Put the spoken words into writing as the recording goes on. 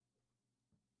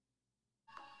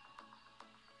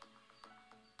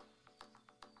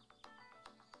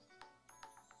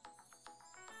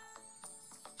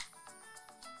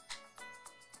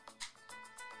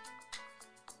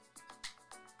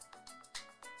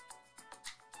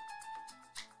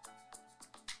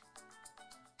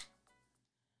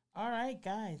All right,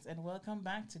 guys, and welcome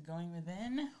back to Going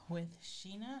Within with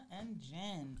Sheena and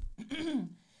Jen.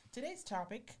 Today's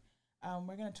topic,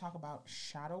 we're going to talk about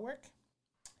shadow work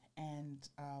and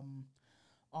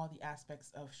all the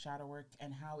aspects of shadow work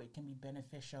and how it can be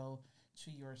beneficial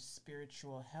to your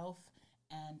spiritual health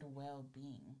and well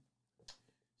being.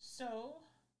 So,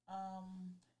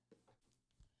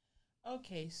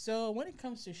 okay, so when it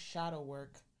comes to shadow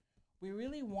work, we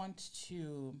really want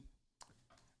to.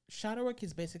 Shadow work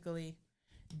is basically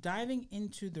diving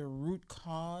into the root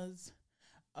cause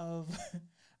of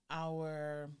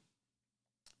our,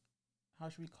 how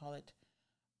should we call it?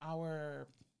 Our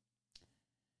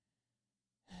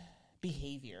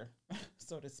behavior,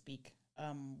 so to speak,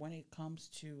 when it comes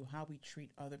to how we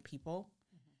treat other people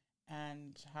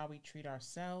and how we treat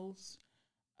ourselves,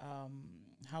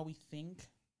 how we think,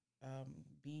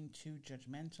 being too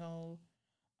judgmental,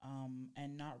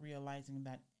 and not realizing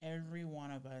that every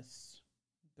one of us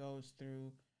goes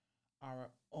through our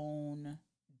own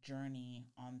journey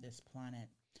on this planet.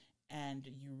 And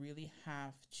you really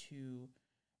have to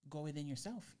go within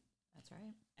yourself. That's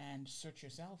right. And search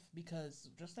yourself. Because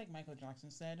just like Michael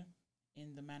Jackson said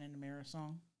in the Man in the Mirror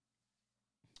song,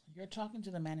 you're talking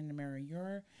to the man in the mirror.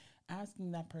 You're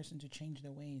asking that person to change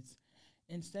their ways.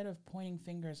 Instead of pointing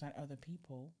fingers at other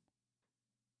people,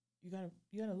 you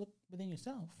gotta look within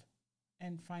yourself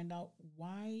and find out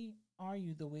why are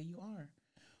you the way you are,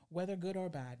 whether good or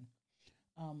bad.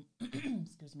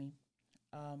 Excuse me.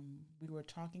 We were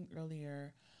talking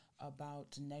earlier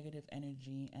about negative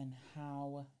energy and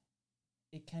how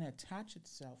it can attach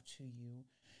itself to you,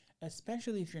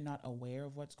 especially if you're not aware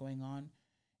of what's going on.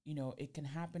 You know, it can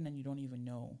happen and you don't even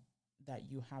know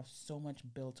that you have so much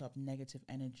built up negative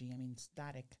energy. I mean,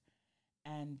 static.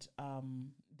 And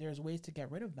there's ways to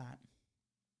get rid of that.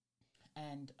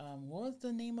 And what was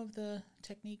the name of the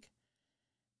technique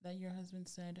that your husband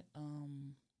said?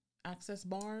 Access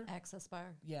bar? Access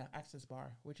bar. Yeah, access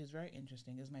bar, which is very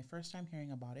interesting. It's my first time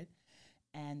hearing about it.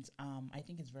 And I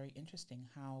think it's very interesting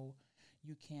how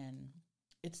you can,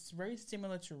 it's very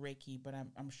similar to Reiki, but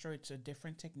I'm sure it's a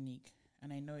different technique.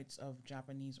 And I know it's of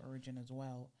Japanese origin as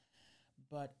well.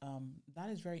 But that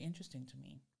is very interesting to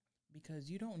me because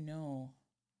you don't know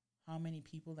how many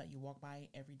people that you walk by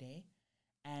every day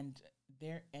and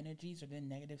their energies or their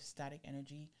negative static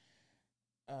energy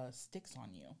sticks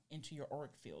on you into your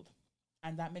auric field.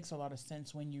 And that makes a lot of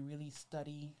sense when you really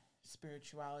study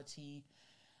spirituality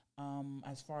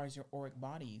as far as your auric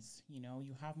bodies. You know,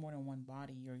 you have more than one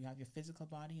body, or you have your physical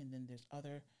body, and then there's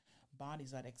other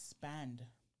bodies that expand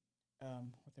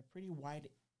with a pretty wide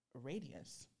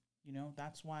radius. You know,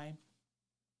 that's why,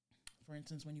 for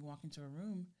instance, when you walk into a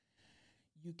room,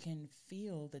 you can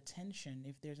feel the tension.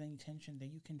 If there's any tension there,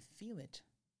 you can feel it.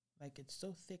 Like it's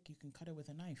so thick, you can cut it with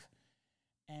a knife.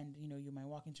 And, you know, you might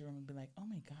walk into a room and be like, oh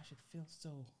my gosh, it feels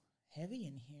so heavy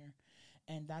in here.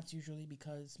 And that's usually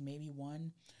because maybe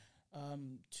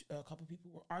a couple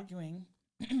people were arguing.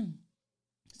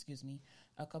 Excuse me.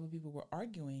 A couple people were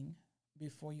arguing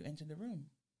before you entered the room.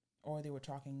 Or they were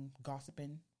talking,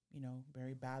 gossiping, you know,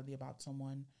 very badly about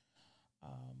someone.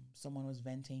 Someone was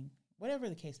venting, whatever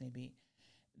the case may be.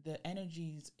 The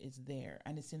energies is there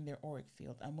and it's in their auric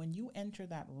field. And when you enter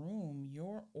that room,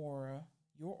 your aura,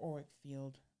 your auric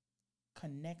field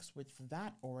connects with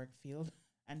that auric field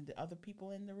and the other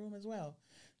people in the room as well.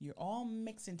 You're all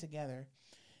mixing together.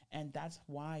 And that's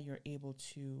why you're able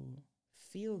to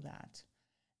feel that.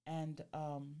 And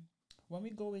when we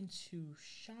go into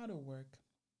shadow work,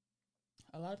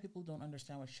 a lot of people don't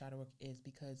understand what shadow work is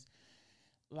because,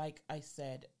 like I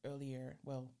said earlier,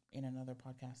 well, in another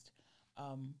podcast,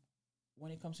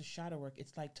 when it comes to shadow work,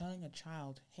 it's like telling a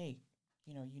child, hey,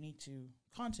 you know, you need to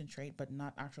concentrate, but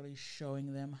not actually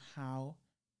showing them how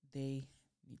they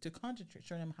need to concentrate,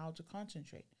 showing them how to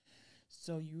concentrate.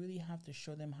 So you really have to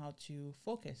show them how to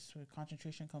focus. So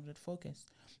concentration comes with focus.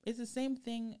 It's the same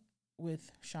thing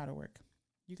with shadow work.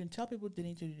 You can tell people they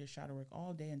need to do the shadow work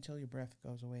all day until your breath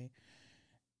goes away.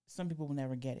 Some people will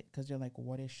never get it because they're like,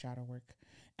 what is shadow work?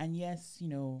 And yes, you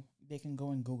know, they can go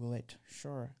and Google it,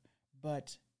 sure.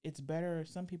 But it's better.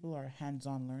 Some people are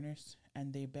hands-on learners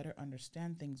and they better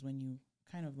understand things when you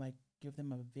kind of like give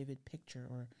them a vivid picture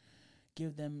or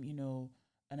give them, you know,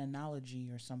 an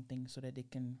analogy or something so that they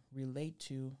can relate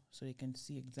to, so they can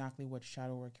see exactly what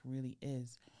shadow work really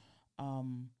is.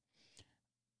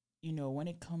 You know, when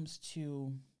it comes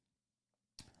to,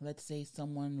 let's say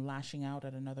someone lashing out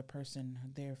at another person,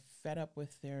 they're fed up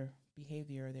with their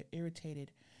behavior, they're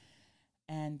irritated,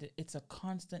 and it's a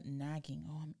constant nagging.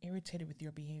 Oh, I'm irritated with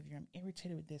your behavior. I'm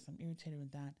irritated with this. I'm irritated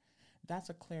with that. That's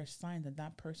a clear sign that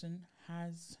that person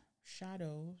has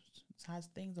shadows has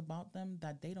things about them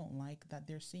that they don't like that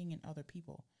they're seeing in other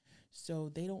people.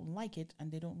 So they don't like it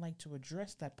and they don't like to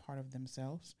address that part of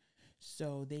themselves.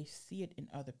 So they see it in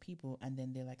other people and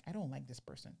then they're like, I don't like this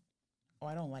person. Or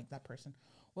I don't like that person.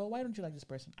 Well, why don't you like this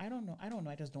person? I don't know.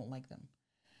 I just don't like them.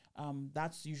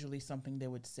 That's usually something they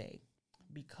would say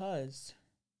because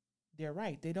they're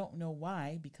right. They don't know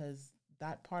why, because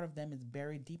that part of them is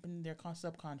buried deep in their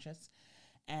subconscious.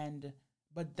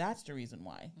 But that's the reason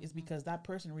why, is because that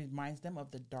person reminds them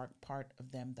of the dark part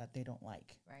of them that they don't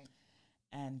like. Right.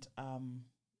 And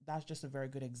that's just a very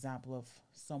good example of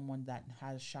someone that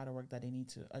has shadow work that they need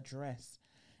to address.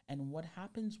 And what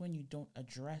happens when you don't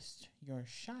address your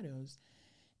shadows,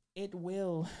 it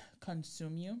will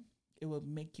consume you. It will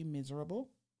make you miserable,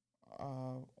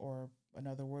 or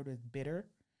another word is bitter.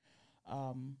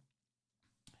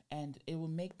 And it will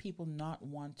make people not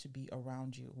want to be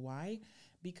around you. Why?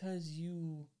 Because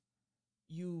you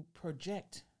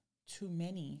project too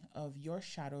many of your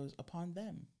shadows upon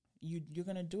them. You're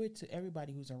going to do it to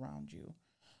everybody who's around you.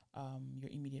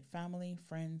 Your immediate family,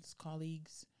 friends,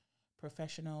 colleagues,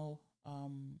 professional,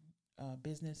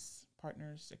 business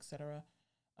partners, etc.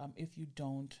 If you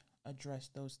don't address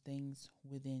those things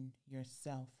within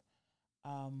yourself.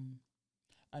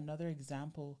 Another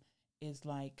example is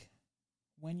like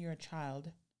when you're a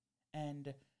child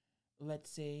and let's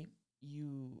say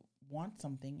you want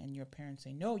something and your parents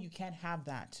say, no, you can't have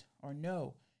that, or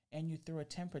no, and you throw a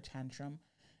temper tantrum,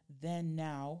 then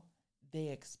now they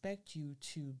expect you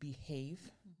to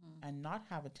behave and not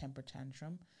have a temper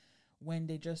tantrum when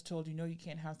they just told you, no, you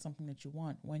can't have something that you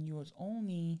want, when you was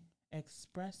only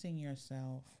expressing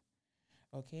yourself.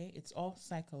 Okay, it's all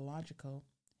psychological.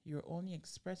 You're only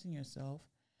expressing yourself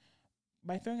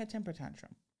by throwing a temper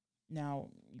tantrum. Now,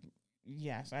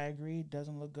 yes, I agree, it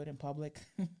doesn't look good in public,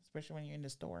 especially when you're in the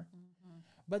store.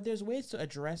 But there's ways to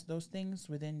address those things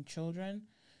within children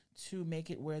to make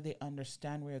it where they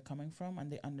understand where you're coming from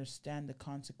and they understand the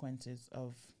consequences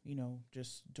of,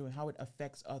 just doing how it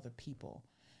affects other people.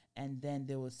 And then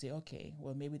they will say, okay,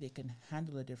 well, maybe they can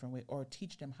handle it a different way, or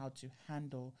teach them how to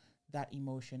handle that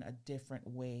emotion a different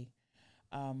way.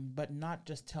 But not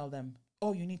just tell them,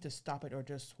 oh, you need to stop it, or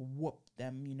just whoop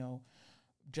them,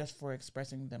 just for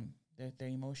expressing their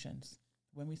emotions.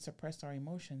 When we suppress our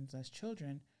emotions as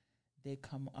children, they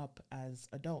come up as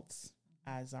adults,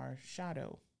 as our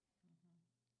shadow.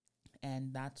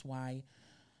 And that's why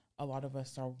a lot of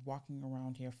us are walking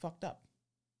around here fucked up,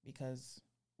 because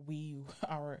we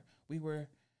were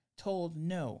told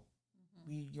no.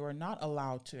 You're not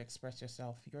allowed to express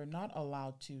yourself. You're not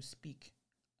allowed to speak,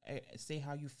 say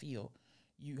how you feel.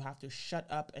 You have to shut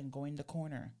up and go in the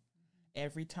corner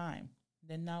every time.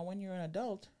 Then now when you're an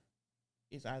adult,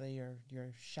 it's either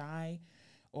you're shy,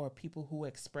 or people who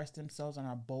express themselves and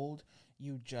are bold,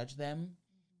 you judge them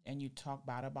and you talk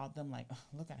bad about them, like, oh,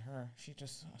 look at her, she's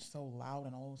just so loud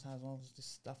and always has all this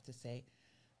stuff to say.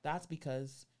 That's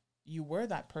because you were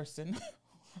that person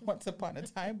once upon a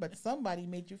time, but somebody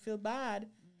made you feel bad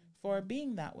for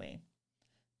being that way.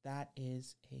 That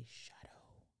is a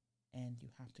shadow, and you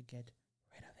have to get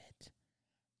rid of it,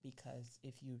 because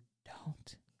if you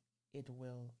don't, it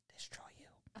will destroy you.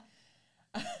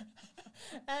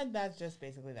 And that's just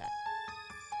basically that.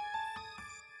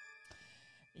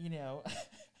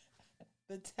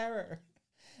 The terror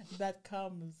that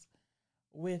comes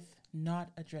with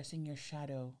not addressing your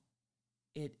shadow,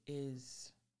 it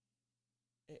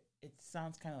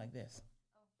sounds kind of like this.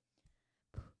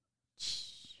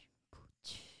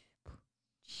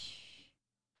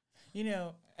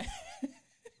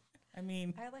 I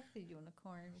mean, I like the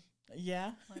unicorn.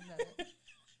 Yeah. One minute.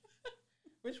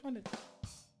 Which one did?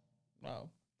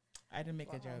 Well, I didn't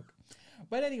make a joke.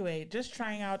 But anyway, just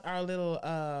trying out our little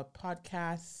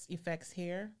podcast effects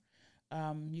here.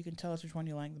 You can tell us which one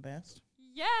you like the best.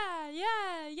 Yeah.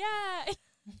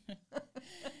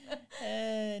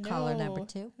 No. Caller number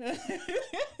 2.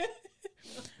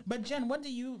 But Jen, what do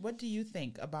you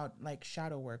think about like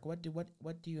shadow work? What do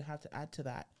you have to add to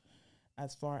that,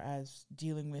 as far as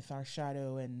dealing with our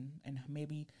shadow and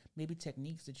maybe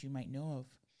techniques that you might know of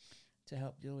to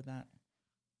help deal with that?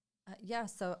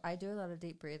 So I do a lot of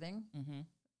deep breathing,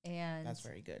 and that's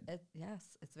very good. It's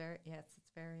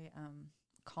very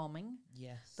calming.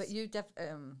 Yes, but you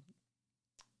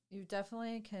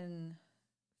definitely can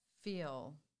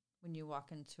feel when you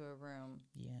walk into a room.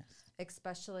 Yes,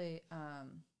 especially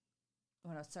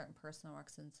when a certain person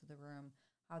walks into the room,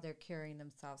 how they're carrying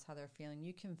themselves, how they're feeling.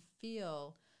 You can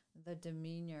feel the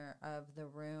demeanor of the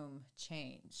room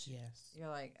change. Yes, you're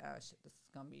like, oh shit, this is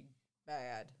gonna be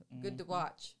bad. Good to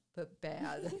watch, but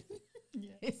bad.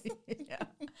 Yes. Yeah.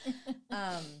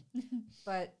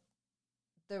 But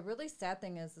the really sad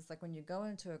thing is like when you go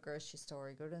into a grocery store,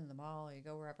 you go to the mall, or you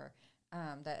go wherever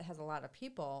that has a lot of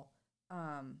people.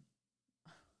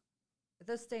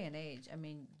 This day and age, I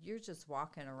mean, you're just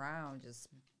walking around, just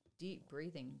deep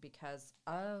breathing because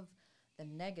of the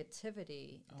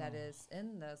negativity that is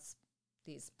in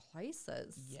these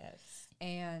places. Yes.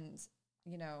 And,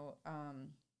 you know,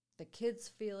 the kids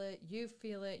feel it, you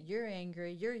feel it, you're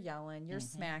angry, you're yelling, you're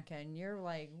smacking, you're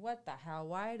like, what the hell?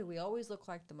 Why do we always look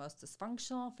like the most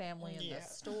dysfunctional family in the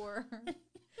store?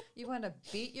 You want to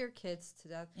beat your kids to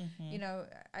death. You know,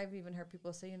 I've even heard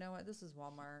people say, you know what, this is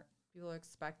Walmart. People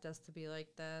expect us to be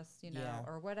like this, you know,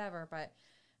 or whatever. But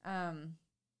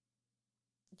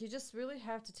you just really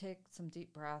have to take some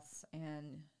deep breaths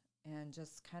and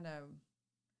just kind of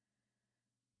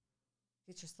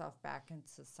get yourself back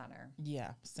into center.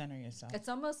 Yeah, center yourself. It's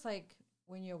almost like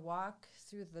when you walk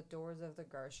through the doors of the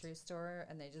grocery store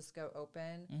and they just go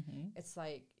open, it's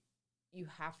like you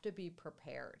have to be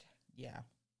prepared. Yeah.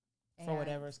 For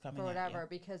whatever's coming for whatever,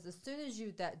 at you. because as soon as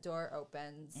that door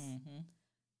opens,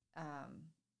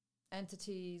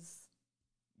 entities,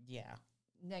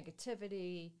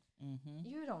 negativity,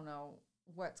 you don't know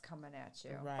what's coming at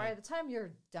you. Right. By the time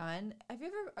you're done, have you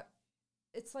ever?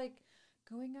 It's like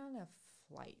going on a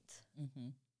flight.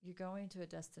 You're going to a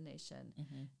destination,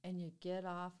 and you get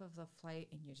off of the flight,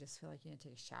 and you just feel like you need to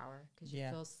take a shower because you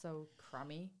feel so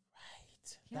crummy.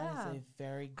 Right. Yeah. That is a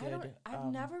very good. I've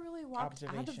never really walked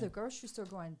out of the grocery store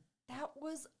going, "That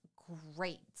was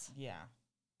great." Yeah.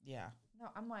 Yeah. No,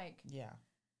 I'm like,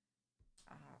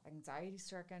 anxiety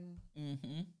stricken.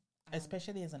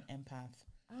 Especially as an empath.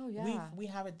 Oh yeah. We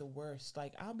have it the worst.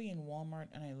 Like I'll be in Walmart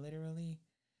and I literally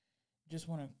just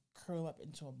want to curl up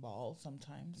into a ball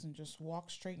sometimes and just walk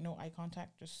straight, no eye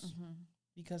contact, just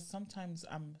because sometimes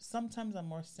I'm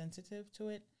more sensitive to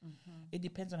it. It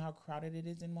depends on how crowded it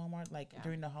is in Walmart. Like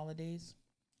during the holidays,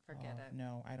 forget it.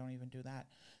 No, I don't even do that.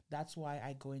 That's why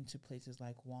I go into places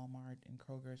like Walmart and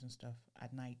Kroger's and stuff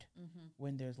at night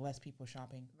when there's less people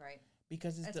shopping. Right.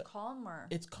 Because it's calmer.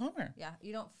 It's calmer. Yeah.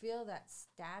 You don't feel that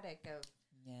static of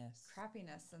Yes.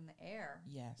 crappiness in the air.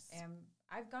 Yes. And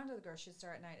I've gone to the grocery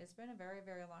store at night. It's been a very,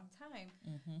 very long time,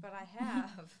 but I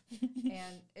have,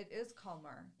 and it is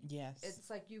calmer. Yes.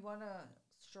 It's like you want to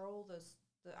stroll the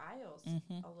aisles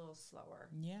a little slower.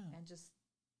 Yeah. And just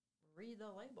read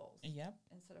the labels. Yep.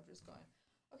 Instead of just going,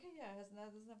 okay, yeah, it doesn't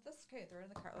have this. Okay, throw it in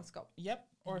the cart. Let's go. Yep.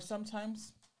 Or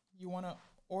sometimes you want to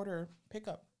order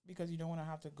pickup because you don't want to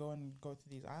have to go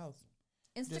through these aisles.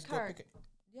 Instacart.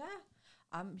 Yeah.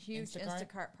 I'm a huge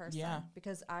Instacart person. Yeah.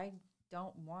 Because I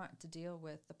don't want to deal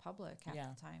with the public half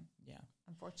the time. Yeah.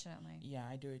 Unfortunately. Yeah,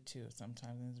 I do it too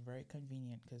sometimes, and it's very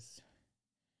convenient because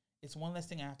it's one less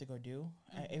thing I have to go do.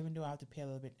 Even though I have to pay a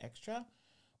little bit extra,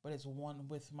 but it's one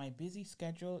with my busy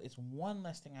schedule. It's one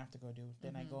less thing I have to go do.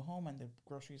 Then I go home and the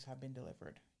groceries have been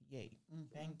delivered. Yay!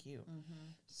 Thank you.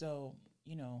 So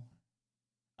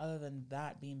other than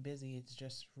that, being busy, it's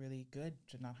just really good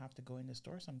to not have to go in the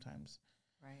store sometimes.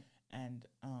 Right. And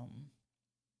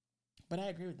but I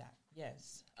agree with that.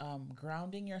 Yes.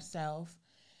 Grounding yourself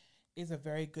is a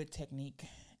very good technique.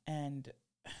 And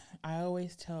I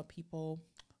always tell people,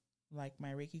 like my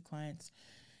Reiki clients,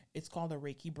 it's called a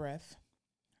Reiki breath.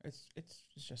 It's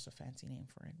just a fancy name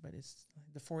for it, but it's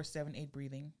the 4-7-8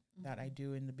 breathing that I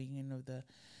do in the beginning of the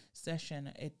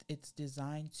session. It's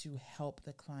designed to help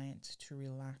the client to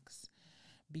relax,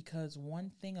 because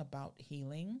one thing about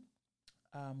healing,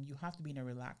 you have to be in a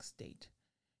relaxed state.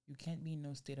 You can't be in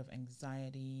no state of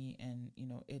anxiety, and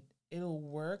it'll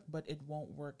work, but it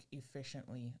won't work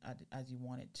efficiently as you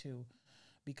want it to,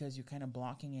 because you're kind of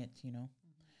blocking it.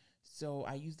 So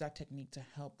I use that technique to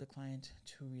help the client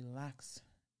to relax.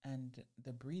 And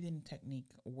the breathing technique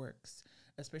works,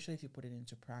 especially if you put it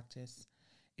into practice.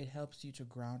 It helps you to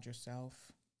ground yourself.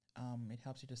 It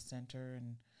helps you to center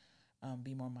and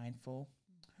be more mindful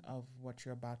of what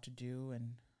you're about to do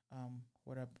and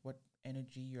what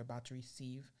energy you're about to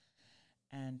receive.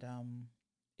 And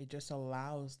it just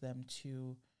allows them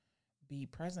to be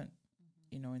present,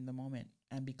 in the moment,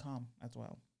 and be calm as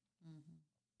well.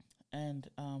 And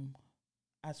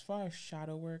as far as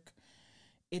shadow work,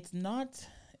 it's not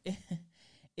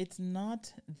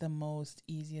the most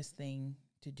easiest thing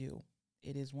to do.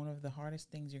 It is one of the hardest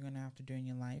things you're going to have to do in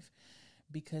your life,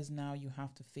 because now you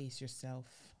have to face yourself,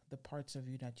 the parts of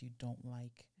you that you don't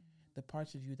like, the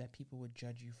parts of you that people would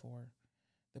judge you for,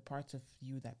 the parts of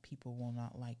you that people will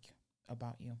not like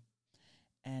about you.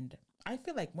 And I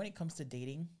feel like when it comes to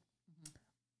dating,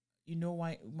 you know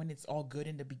why, when it's all good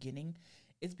in the beginning,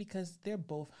 it's because they're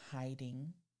both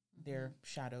hiding their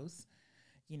shadows.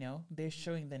 They're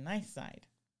showing the nice side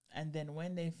And then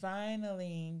when they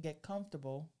finally get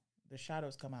comfortable, the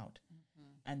shadows come out.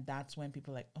 And that's when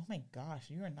people are like, oh my gosh,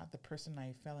 you are not the person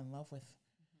I fell in love with.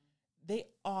 They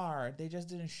are. They just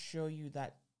didn't show you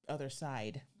that other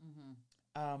side.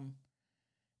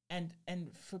 And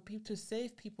for people to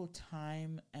save people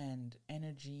time and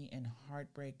energy and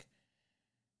heartbreak,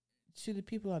 to the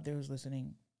people out there who's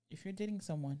listening, if you're dating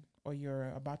someone or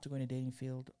you're about to go in a dating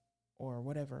field or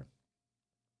whatever,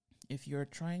 if you're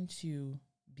trying to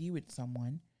be with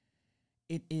someone,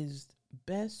 it is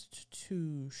best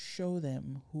to show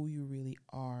them who you really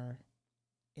are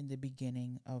in the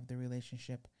beginning of the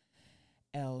relationship.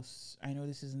 Else, I know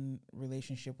this isn't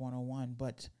relationship 101,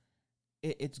 but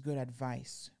it's good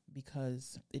advice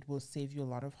because it will save you a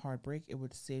lot of heartbreak. It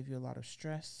would save you a lot of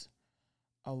stress,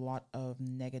 a lot of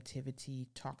negativity,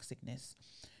 toxicness.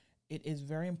 It is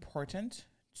very important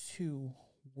to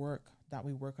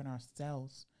we work on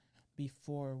ourselves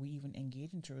before we even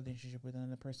engage into a relationship with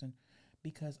another person,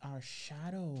 because our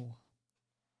shadow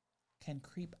can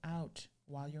creep out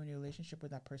while you're in a relationship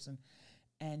with that person,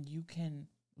 and you can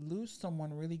lose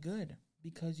someone really good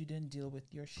because you didn't deal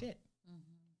with your shit.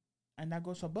 And that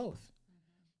goes for both.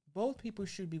 Both people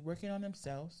should be working on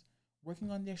themselves,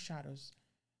 working on their shadows,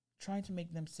 trying to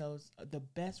make themselves the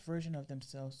best version of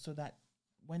themselves, so that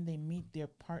when they meet their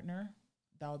partner,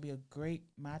 that will be a great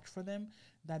match for them,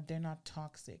 that they're not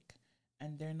toxic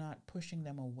and they're not pushing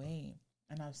them away.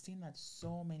 And I've seen that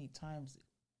so many times,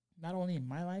 not only in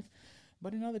my life,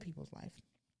 but in other people's life.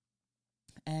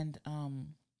 And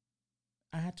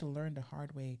I had to learn the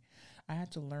hard way. I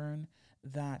had to learn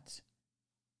that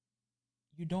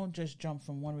you don't just jump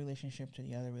from one relationship to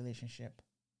the other relationship.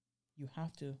 You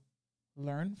have to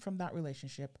learn from that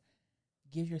relationship,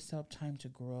 give yourself time to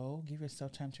grow, give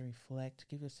yourself time to reflect,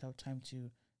 give yourself time to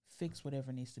fix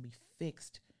whatever needs to be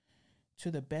fixed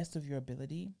to the best of your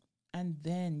ability. And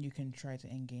then you can try to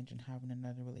engage in having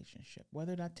another relationship.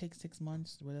 Whether that takes 6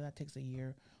 months, whether that takes a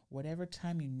year, whatever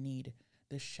time you need,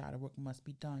 the shadow work must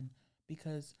be done.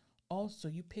 Because also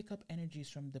you pick up energies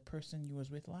from the person you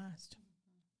was with last.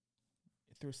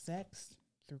 Through sex,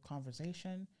 through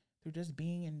conversation, through just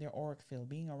being in their auric field,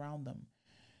 being around them.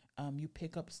 You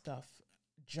pick up stuff,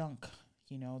 junk,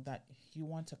 that you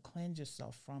want to cleanse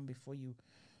yourself from before you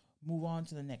move on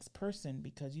to the next person,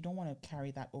 because you don't want to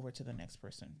carry that over to the next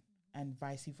person, and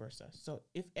vice versa. So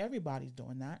if everybody's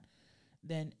doing that,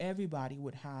 then everybody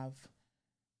would have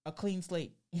a clean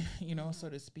slate, so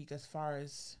to speak, as far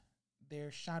as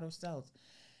their shadow selves.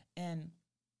 And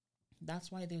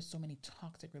that's why there's so many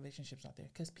toxic relationships out there,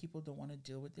 because people don't want to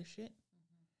deal with this shit.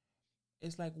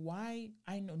 It's like, why?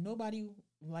 I know nobody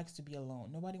likes to be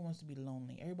alone. Nobody wants to be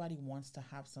lonely. Everybody wants to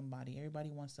have somebody. Everybody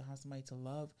wants to have somebody to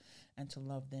love and to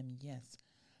love them, yes.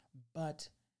 But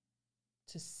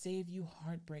to save you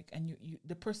heartbreak, and you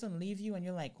the person leave you and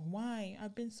you're like, why?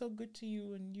 I've been so good to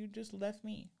you and you just left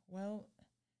me. Well,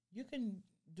 you can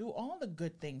do all the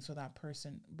good things for that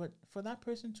person, but for that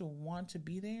person to want to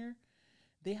be there,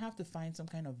 they have to find some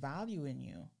kind of value in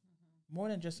you. More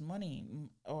than just money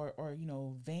or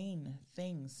vain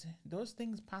things. Those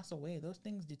things pass away. Those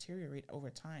things deteriorate over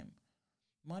time.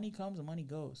 Money comes and money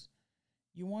goes.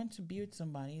 You want to be with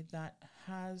somebody that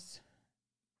has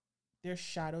their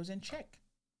shadows in check.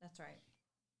 That's right.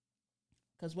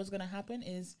 Because what's going to happen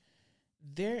is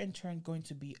they're in turn going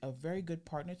to be a very good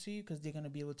partner to you, because they're going to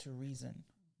be able to reason.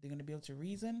 They're going to be able to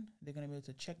reason. They're going to be able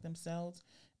to check themselves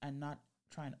and not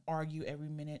try and argue every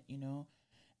minute,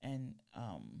 and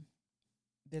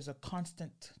there's a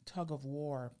constant tug of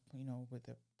war, with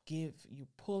the you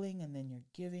pulling, and then you're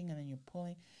giving, and then you're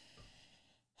pulling.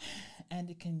 And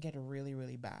it can get really,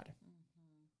 really bad.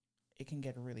 It can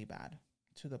get really bad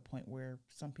to the point where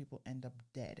some people end up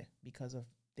dead because of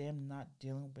them not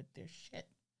dealing with their shit.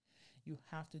 You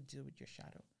have to deal with your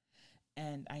shadow.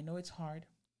 And I know it's hard.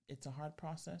 It's a hard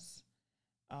process.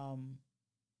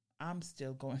 I'm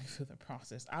still going through the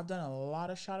process. I've done a lot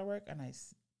of shadow work, and I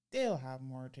still have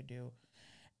more to do.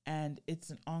 And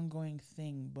it's an ongoing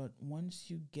thing. But once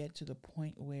you get to the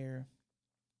point where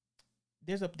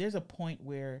there's a point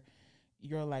where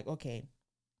you're like, okay,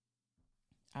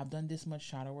 I've done this much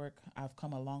shadow work. I've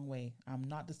come a long way. I'm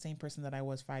not the same person that I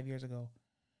was 5 years ago.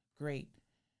 Great.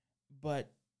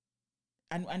 But,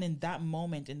 and in that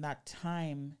moment, in that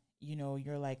time,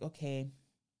 you're like, okay,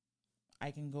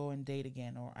 I can go and date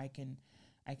again, or I can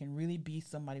really be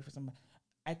somebody for somebody.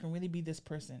 I can really be this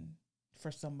person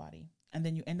for somebody. And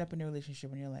then you end up in a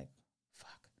relationship and you're like,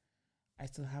 fuck, I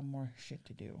still have more shit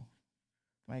to do.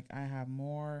 Like, I have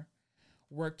more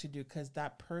work to do, because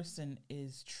that person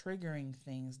is triggering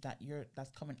things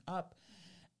that's coming up.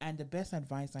 And the best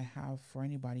advice I have for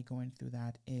anybody going through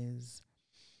that is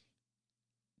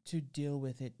to deal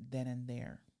with it then and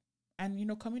there. And,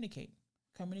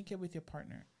 communicate with your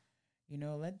partner,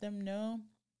 let them know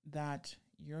that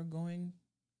you're going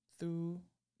through,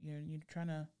 you're trying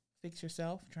to fix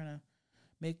yourself, trying to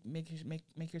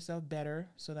make yourself better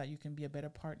so that you can be a better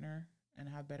partner and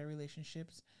have better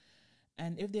relationships.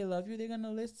 And if they love you, they're going to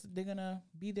listen. They're going to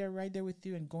be there right there with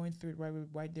you and going through it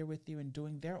right there with you and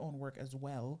doing their own work as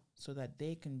well so that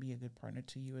they can be a good partner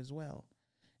to you as well.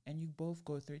 And you both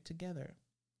go through it together.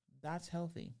 That's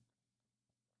healthy.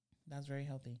 That's very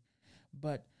healthy.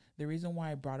 But the reason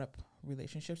why I brought up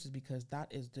relationships is because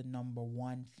that is the number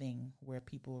one thing where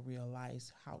people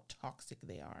realize how toxic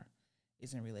they are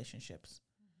is in relationships.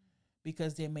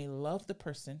 Because they may love the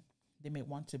person, they may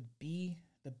want to be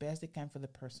the best they can for the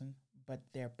person, but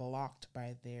they're blocked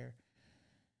by their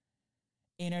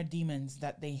inner demons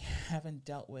that they haven't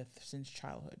dealt with since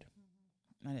childhood.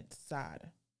 And it's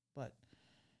sad,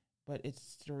 but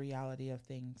it's the reality of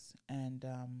things. And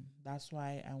that's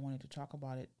why I wanted to talk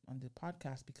about it on the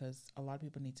podcast, because a lot of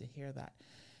people need to hear that.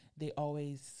 They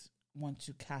always want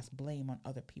to cast blame on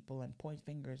other people and point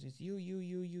fingers. It's you.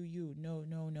 No.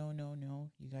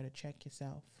 You got to check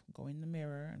yourself. Go in the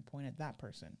mirror and point at that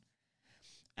person.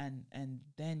 And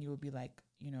then you'll be like,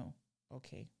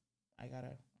 okay, I got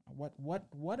to,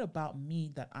 what about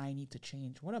me that I need to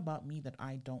change? What about me that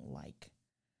I don't like?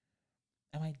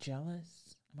 Am I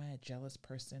jealous? Am I a jealous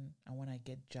person? And when I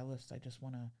get jealous, I just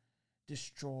want to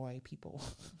destroy people,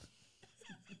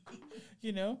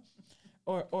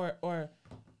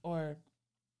 or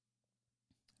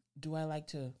do I like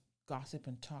to gossip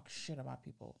and talk shit about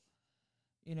people?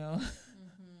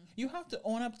 You have to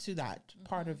own up to that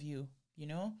part of you,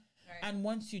 Right. And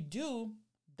once you do,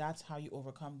 that's how you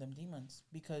overcome them demons,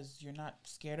 because you're not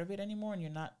scared of it anymore and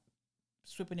you're not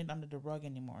sweeping it under the rug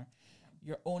anymore. Yeah.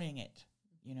 You're owning it,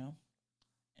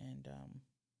 and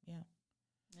yeah.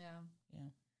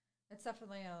 It's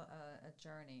definitely a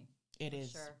journey. It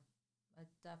is. Sure. A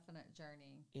definite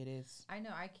journey. It is. I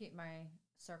know I keep my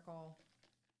circle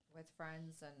with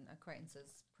friends and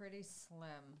acquaintances pretty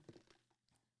slim.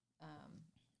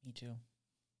 Me too.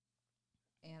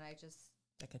 And I just...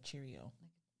 Like a Cheerio.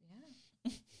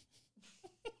 Yeah.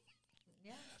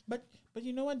 Yeah. But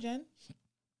you know what, Jen?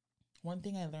 One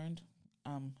thing I learned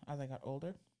as I got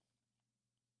older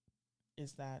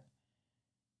is that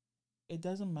it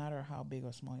doesn't matter how big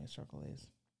or small your circle is.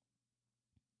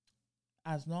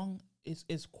 As long as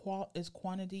it's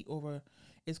quality over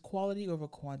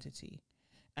quantity.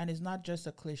 And it's not just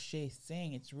a cliche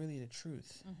saying, it's really the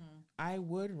truth. Mm-hmm. I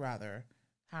would rather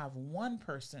have one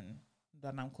person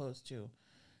that I'm close to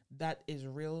that is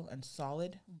real and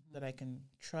solid, that I can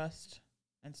trust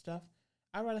and stuff.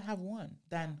 I'd rather have one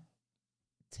than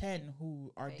 10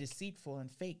 who are deceitful and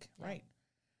fake. Yeah.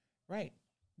 Right.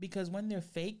 Because when they're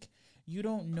fake, you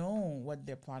don't know what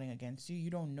they're plotting against you. You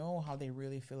don't know how they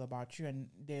really feel about you. And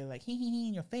they're like, hee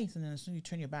in your face. And then as soon as you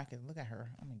turn your back and look at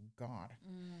her, oh my God,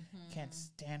 can't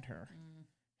stand her.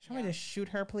 Shall I just shoot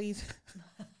her, please?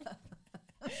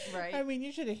 Right. I mean,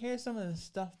 you should hear some of the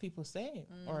stuff people say,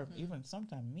 or even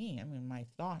sometimes me. I mean, my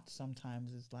thoughts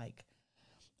sometimes is like,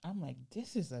 I'm like,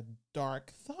 this is a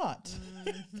dark thought.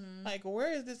 Like,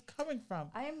 where is this coming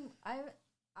from?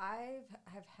 I've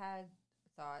had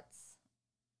thoughts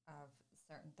of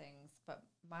certain things, but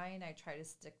mine I try to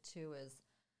stick to is,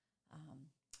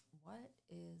 what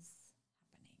is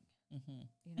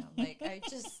happening? Like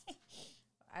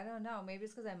I don't know. Maybe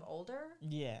it's because I'm older.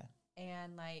 Yeah.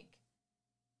 And like,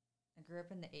 I grew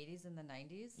up in the 80s and the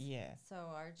 90s. Yeah. So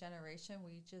our generation,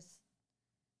 we just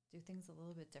do things a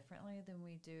little bit differently than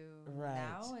we do right.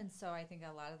 now. And so I think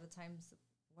a lot of the times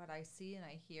what I see and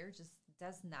I hear just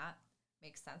does not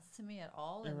make sense to me at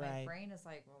all. And right. my brain is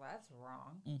like, well, that's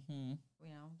wrong.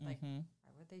 Like, why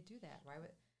would they do that? Why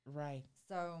would... Right.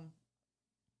 So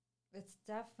it's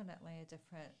definitely a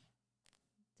different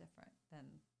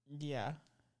than the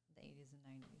 80s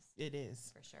and 90s. It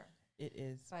is. For sure. It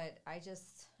is. But I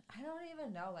don't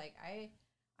even know. Like,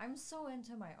 I'm so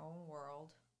into my own world.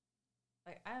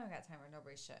 Like, I don't got time for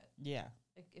nobody's shit. Yeah.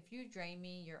 Like, if you drain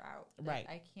me, you're out. Right.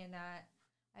 I cannot.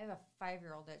 I have a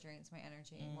 5-year-old that drains my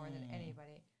energy more than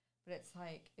anybody. But it's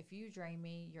like, if you drain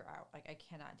me, you're out. Like, I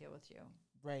cannot deal with you.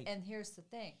 Right. And here's the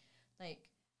thing. Like,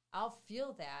 I'll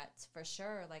feel that for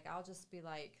sure. Like, I'll just be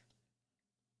like,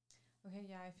 okay,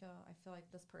 yeah, I feel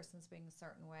like this person's being a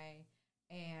certain way.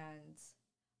 And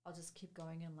I'll just keep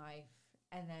going in life.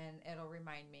 And then it'll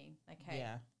remind me, like, hey,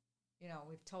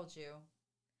 we've told you.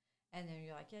 And then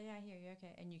you're like, yeah, I hear you.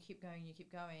 Okay. And you keep going.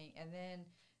 And then,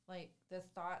 like, the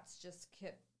thoughts just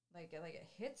keep, like it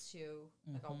hits you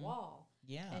like a wall.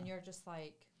 Yeah. And you're just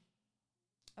like,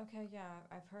 okay, yeah,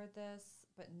 I've heard this,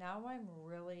 but now I'm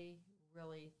really,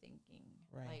 really thinking,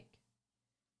 Right. like,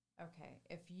 okay,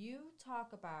 if you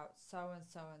talk about so and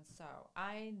so and so,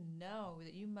 I know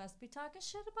that you must be talking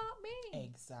shit about me.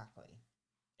 Exactly.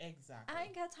 I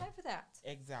ain't got time for that.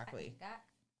 Exactly. I ain't got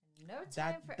no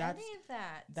time for any of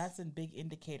that. That's a big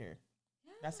indicator.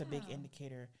 Yeah. That's a big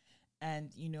indicator.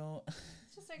 And, you know, it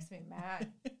just makes me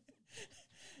mad.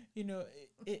 You know,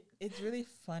 it's really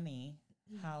funny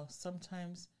how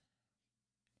sometimes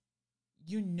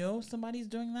you know somebody's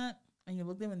doing that and you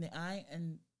look them in the eye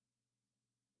and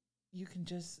you can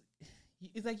just,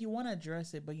 it's like you want to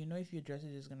address it, but you know if you address it,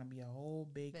 it's going to be a whole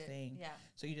big thing. Yeah.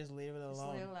 So you just leave it alone. Just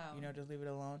leave it alone. You know, just leave it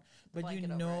alone. But Blanket you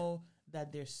know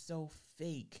that they're so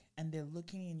fake and they're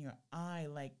looking in your eye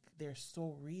like they're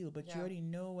so real, but you already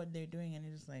know what they're doing and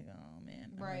it's just like, oh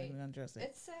man, I'm not even going to address it.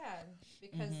 It's sad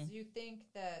because you think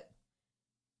that,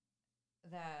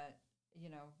 you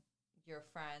know, your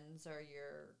friends or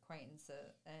your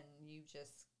acquaintances and you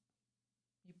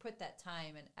put that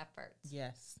time and effort.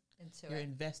 Yes. Into You're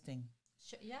investing.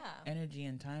 Energy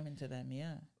and time into them.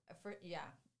 Yeah.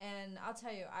 And I'll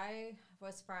tell you, I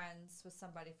was friends with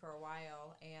somebody for a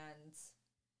while and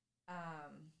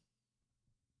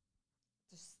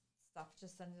just stuff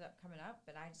just ended up coming up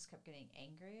and I just kept getting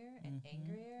angrier and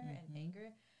angrier and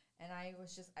angrier. And I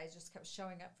just kept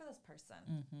showing up for this person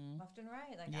left and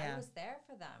right. Like I was there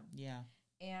for them. Yeah.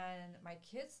 And my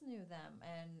kids knew them.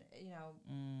 And, you know,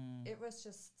 it was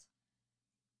just,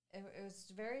 it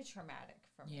was very traumatic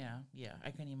for me. Yeah.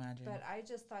 I can imagine. But I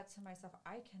just thought to myself,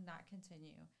 I cannot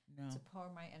continue to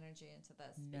pour my energy into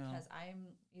this because I'm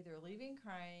either leaving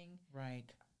crying.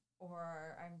 Right.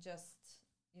 Or I'm just,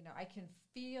 you know, I can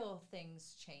feel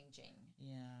things changing.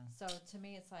 Yeah. So to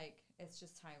me, it's like, it's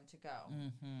just time to go.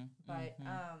 But,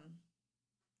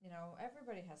 you know,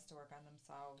 everybody has to work on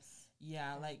themselves.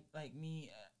 Yeah. Like me,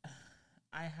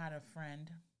 I had a friend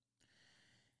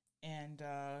and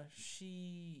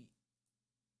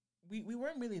we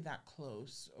weren't really that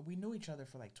close. We knew each other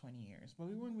for like 20 years, but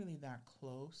we weren't really that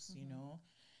close, you know?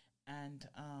 And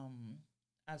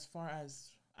as far as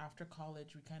after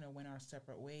college, we kind of went our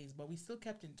separate ways, but we still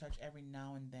kept in touch every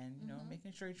now and then, you know,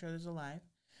 making sure each other's alive.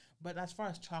 But as far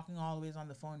as talking always on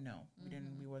the phone, no,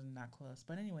 we wasn't that close.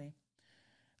 But anyway,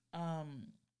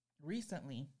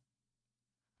 recently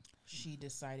she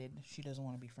decided she doesn't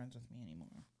want to be friends with me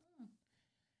anymore.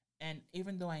 And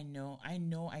even though I know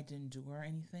I didn't do her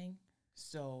anything,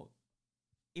 so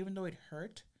even though it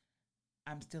hurt,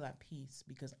 I'm still at peace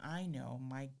because I know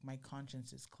my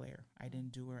conscience is clear. I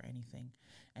didn't do her anything,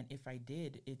 and if I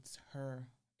did, it's her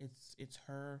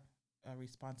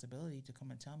responsibility to come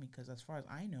and tell me. Because as far as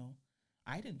I know,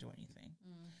 I didn't do anything.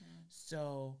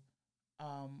 So,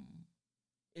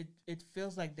 it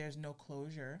feels like there's no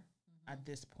closure at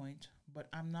this point. But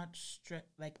I'm not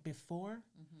like before.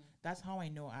 That's how I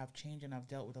know I've changed and I've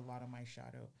dealt with a lot of my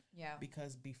shadow. Yeah.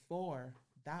 Because before,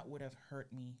 that would have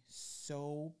hurt me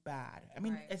so bad. I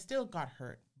mean, it still got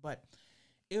hurt, but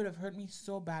it would have hurt me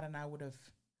so bad and I would have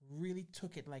really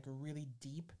took it like really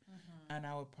deep and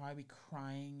I would probably be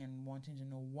crying and wanting to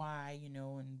know why, you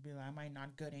know, and be like, am I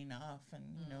not good enough? And,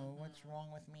 you know, what's wrong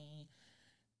with me?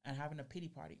 And having a pity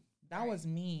party. That was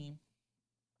me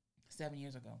 7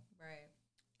 years ago. Right.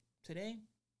 Today,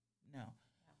 no.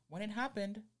 Yeah. When it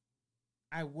happened,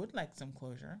 I would like some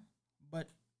closure, but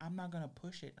I'm not going to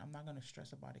push it. I'm not going to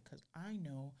stress about it because I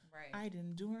know I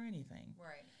didn't do her anything.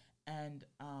 Right. And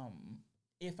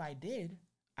if I did,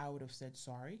 I would have said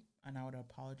sorry and I would have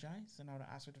apologized and I would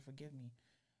have asked her to forgive me.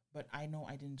 But I know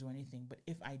I didn't do anything. But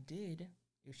if I did,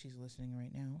 if she's listening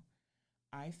right now,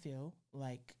 I feel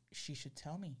like she should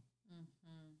tell me.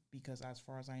 Because as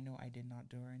far as I know, I did not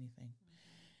do her anything.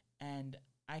 And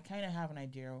I kind of have an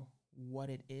idea what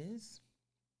it is.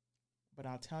 But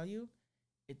I'll tell you,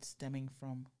 it's stemming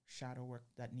from shadow work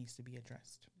that needs to be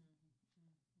addressed.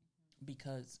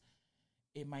 Because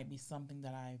it might be something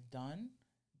that I've done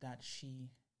that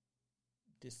she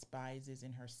despises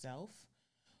in herself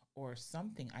or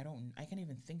something. I can't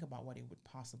even think about what it would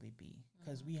possibly be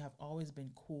because we have always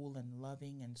been cool and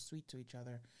loving and sweet to each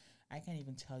other. I can't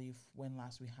even tell you when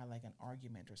last we had like an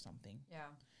argument or something. Yeah.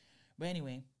 But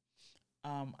anyway,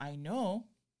 I know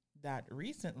that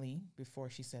recently, before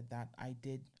she said that, I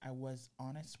was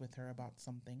honest with her about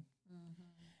something.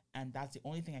 And that's the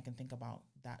only thing I can think about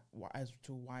that as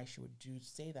to why she would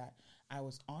say that. I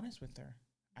was honest with her.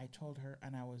 I told her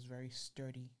and I was very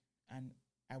sturdy and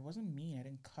I wasn't mean. I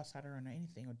didn't cuss at her or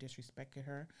anything or disrespected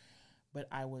her, but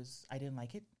I didn't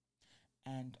like it.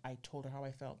 And I told her how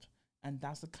I felt. And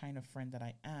that's the kind of friend that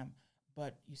I am.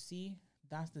 But you see,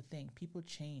 that's the thing. People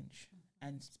change.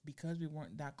 And because we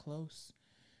weren't that close,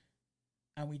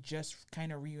 and we just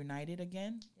kind of reunited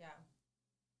again, Yeah.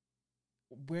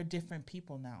 we're different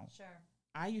people now. Sure.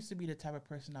 I used to be the type of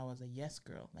person that was a yes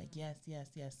girl, like yes, yes,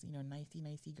 yes, you know,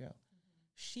 nicey girl.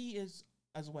 She is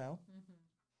as well.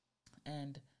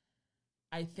 And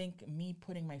I think me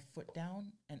putting my foot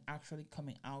down and actually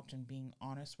coming out and being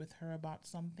honest with her about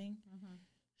something,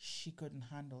 she couldn't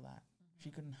handle that. She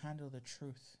couldn't handle the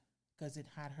truth because it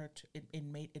had her to,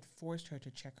 it forced her to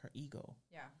check her ego.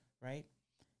 Yeah. Right.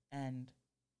 And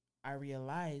I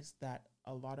realized that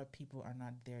a lot of people are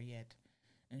not there yet.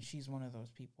 And she's one of those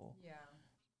people. Yeah.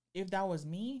 If that was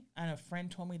me and a friend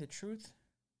told me the truth,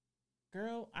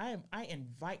 girl, I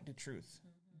invite the truth.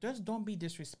 Just don't be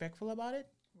disrespectful about it.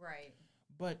 Right.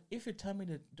 But if you tell me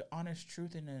the honest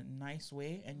truth in a nice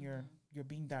way and you're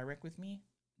being direct with me,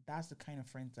 that's the kind of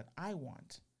friends that I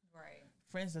want. Right.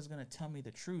 Friends that's gonna tell me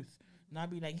the truth, not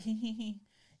be like,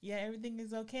 yeah, everything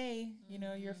is okay. You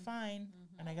know, you're fine.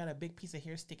 And I got a big piece of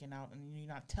hair sticking out, and you're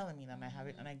not telling me that I have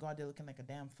it, and I go out there looking like a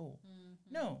damn fool.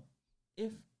 No,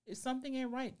 if something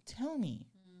ain't right, tell me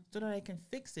so that I can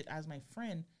fix it as my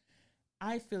friend.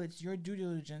 I feel it's your due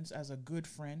diligence as a good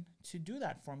friend to do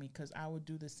that for me because I would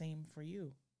do the same for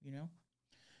you, you know.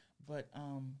 But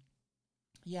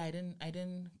yeah, I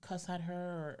didn't cuss at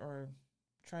her or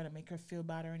try to make her feel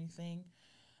bad or anything.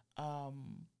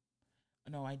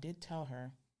 No, I did tell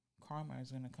her karma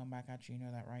is gonna come back at you. You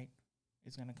know that, right?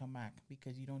 It's gonna come back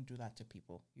because you don't do that to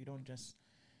people. You don't just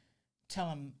tell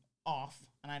them off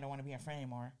and I don't want to be a friend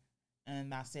anymore,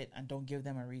 and that's it. And don't give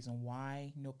them a reason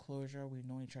why. No closure. We've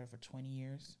known each other for 20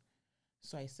 years.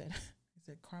 So I said,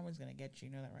 karma's gonna get you.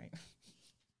 You know that, right?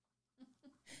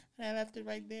 And I left it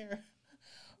right there.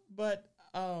 But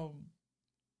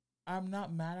I'm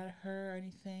not mad at her or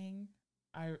anything.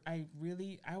 I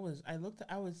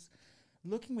was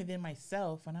looking within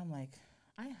myself and I'm like,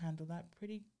 I handled that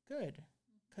pretty good.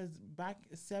 Because back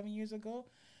 7 years ago,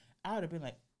 I would have been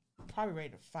like, probably ready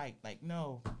to fight. Like,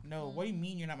 no, what do you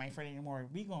mean you're not my friend anymore?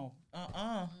 We gon'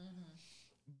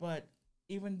 But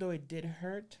even though it did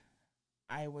hurt,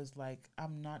 I was like,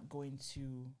 I'm not going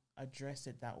to address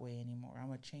it that way anymore.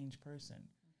 I'm a changed person.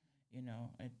 You know,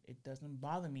 it doesn't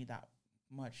bother me that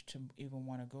much to even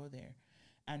want to go there.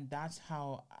 And that's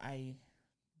how I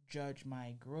judge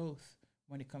my growth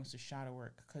when it comes to shadow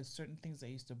work, because certain things that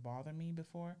used to bother me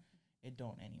before, it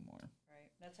don't anymore. Right.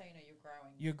 That's how you know you're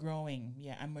growing. You're growing.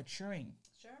 Yeah, I'm maturing.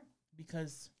 Sure.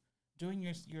 Because doing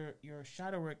your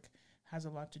shadow work has a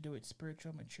lot to do with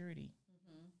spiritual maturity.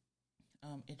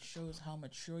 It shows how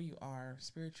mature you are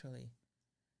spiritually.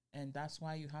 And that's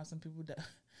why you have some people that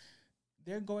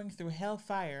they're going through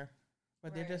hellfire,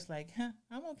 but they're just like,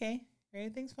 I'm okay.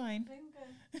 Everything's fine. I'm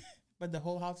good. But the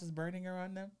whole house is burning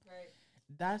around them. Right.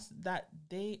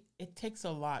 It takes a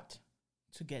lot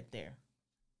to get there.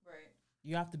 Right.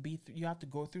 You have to you have to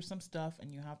go through some stuff,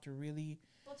 and you have to really.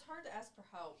 Well, it's hard to ask for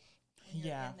help when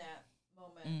you're in that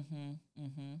moment.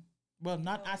 Well,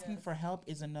 not asking for help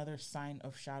is another sign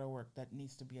of shadow work that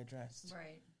needs to be addressed.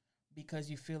 Right. Because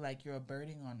you feel like you're a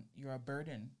burden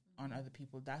on other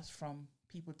people. That's from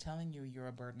people telling you you're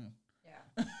a burden.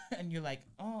 Yeah. And you're like,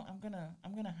 oh, I'm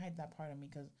gonna hide that part of me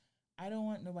because I don't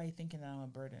want nobody thinking that I'm a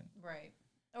burden. Right.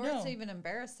 Or it's even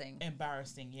embarrassing.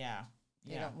 Embarrassing, yeah.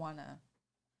 You don't want to.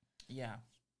 Yeah.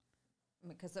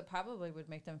 Because it probably would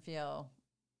make them feel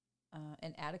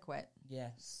inadequate.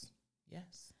 Yes.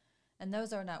 And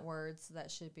those are not words that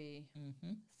should be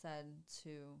said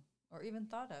to, or even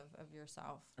thought of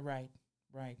yourself. Right.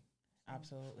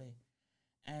 Absolutely.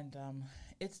 And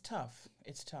it's tough.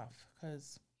 It's tough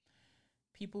because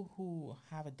people who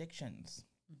have addictions,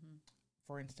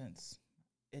 for instance,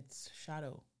 it's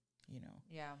shadow, you know.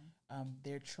 Yeah.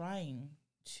 They're trying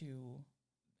to,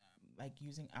 like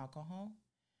using alcohol.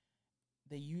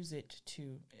 They use it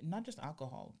to, not just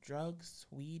alcohol, drugs,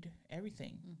 weed,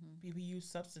 everything. People use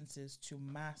substances to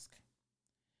mask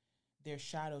their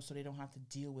shadow so they don't have to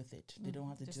deal with it. They don't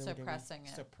have to deal with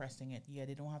suppressing it. Yeah,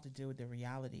 they don't have to deal with the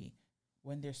reality.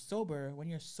 When you're sober,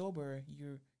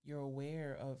 you're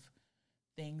aware of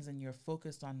things and you're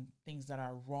focused on things that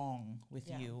are wrong with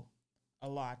you a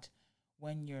lot.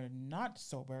 When you're not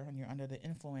sober and you're under the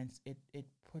influence, it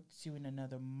puts you in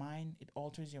another mind. It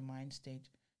alters your mind state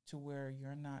to where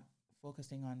you're not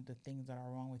focusing on the things that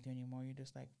are wrong with you anymore. You're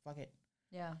just like, fuck it.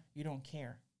 Yeah. You don't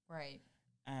care. Right.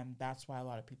 And that's why a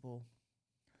lot of people,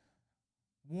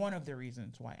 one of the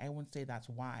reasons why, I wouldn't say that's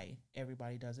why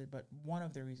everybody does it, but one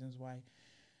of the reasons why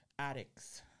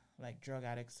addicts, like drug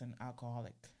addicts and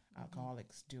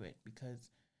alcoholics do it, because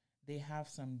they have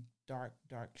some dark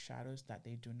shadows that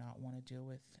they do not want to deal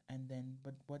with. And then,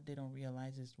 but what they don't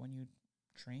realize is when you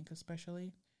drink,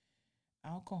 especially,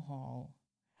 alcohol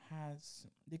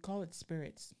they call it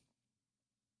spirits.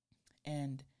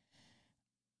 And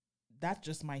that's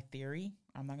just my theory.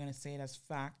 I'm not going to say it as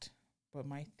fact, but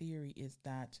my theory is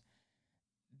that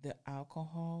the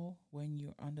alcohol, when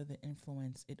you're under the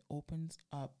influence, it opens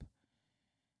up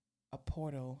a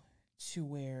portal to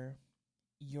where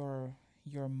your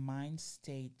mind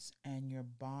state and your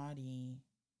body,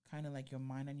 kind of like your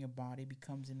mind and your body,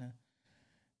 becomes in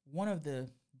one of the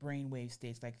brainwave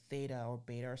states, like theta or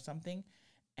beta or something,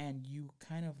 and you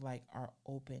kind of like are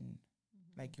open,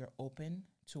 like you're open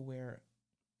to where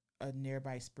a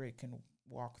nearby spirit can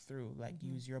walk through, like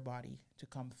use your body to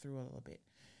come through a little bit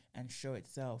and show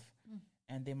itself.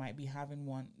 And they might be having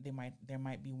one, there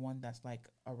might be one that's like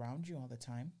around you all the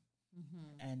time,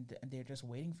 and they're just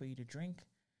waiting for you to drink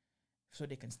so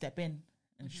they can step in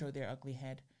and show their ugly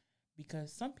head.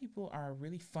 Because some people are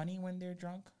really funny when they're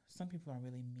drunk, some people are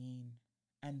really mean,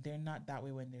 and they're not that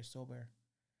way when they're sober.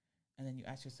 And then you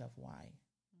ask yourself why.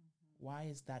 Why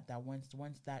is that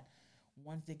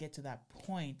once they get to that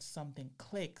point, something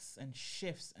clicks and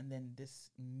shifts, and then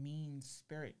this mean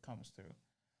spirit comes through.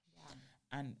 Yeah.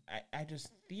 And I just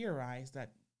theorize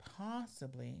that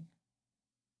possibly,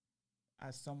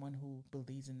 as someone who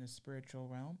believes in the spiritual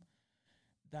realm,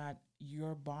 that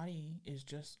your body is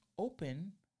just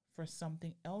open for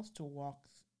something else to walk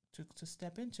to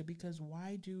step into. Because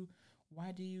why do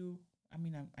you, I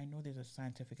mean, I know there's a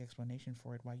scientific explanation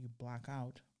for it, why you black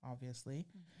out, obviously.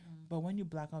 But when you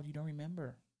black out, you don't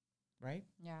remember, right?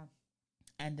 Yeah.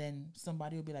 And then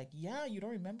somebody will be like, yeah, you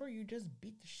don't remember? You just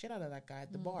beat the shit out of that guy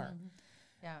at the bar.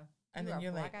 Yeah. And then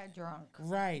you're like, black eye drunk.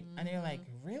 Right. And you're like,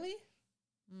 really?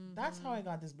 That's how I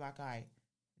got this black eye.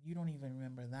 You don't even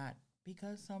remember that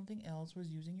because something else was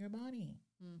using your body.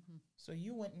 So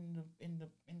you went in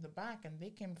the back and they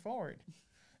came forward.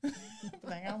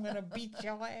 Like, I'm gonna beat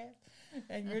your ass,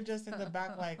 and you're just in the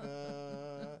back like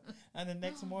and the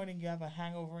next morning you have a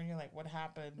hangover and you're like, what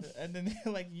happened? And then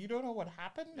they're like, you don't know what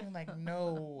happened? And I'm like,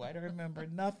 no, I don't remember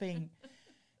nothing.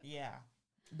 Yeah,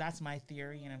 that's my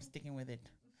theory and I'm sticking with it.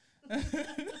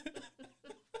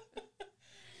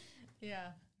 Yeah,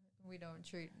 we don't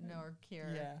treat nor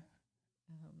cure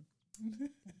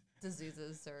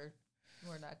diseases, or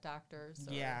we're not doctors.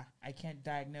 Yeah, I can't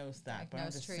diagnose that, but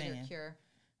I'm just saying. Cure.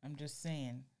 I'm just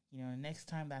saying, next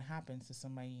time that happens to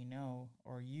somebody you know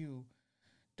or you,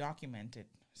 document it.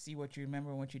 See what you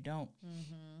remember and what you don't.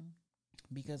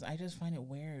 Because I just find it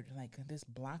weird, like this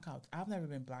blackout. I've never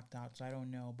been blacked out, so I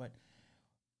don't know. But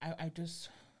I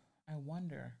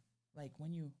wonder, like,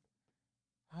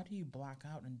 how do you black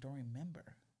out and don't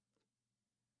remember?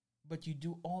 But you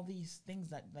do all these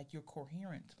things that, like, you're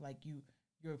coherent, like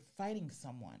you're fighting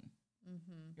someone.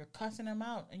 You're cussing them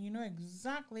out, and you know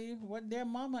exactly what their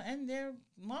mama and their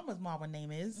mama's mama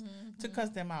name is to cuss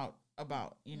them out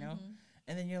about, and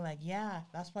then you're like, yeah,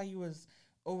 that's why you was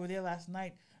over there last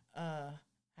night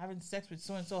having sex with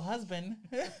so-and-so husband.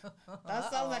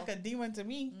 That sounds like a demon to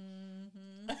me.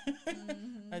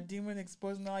 A demon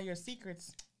exposing all your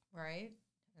secrets. Right.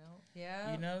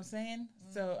 Yeah. You know what I'm saying?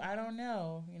 So I don't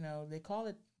know, they call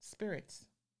it spirits,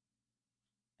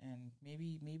 and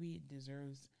maybe it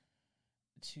deserves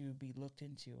to be looked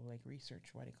into, like research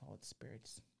why they call it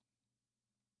spirits.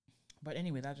 But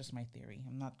anyway, that's just my theory.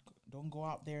 Don't go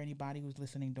out there, anybody who's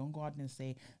listening, don't go out there and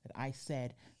say that I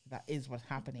said that is what's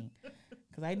happening,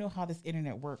 because I know how this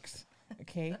internet works.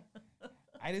 Okay,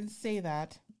 I didn't say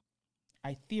that.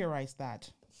 I theorized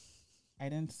that. I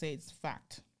didn't say it's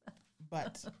fact,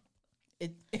 but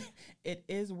it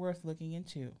is worth looking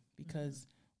into, because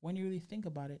when you really think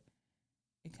about it,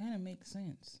 it kind of makes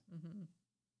sense.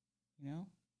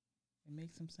 It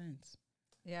makes some sense.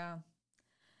 Yeah.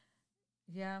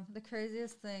 Yeah. The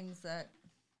craziest things that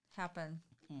happen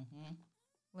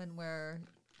when we're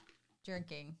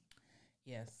drinking.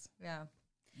 Yes. Yeah.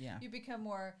 Yeah. You become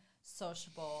more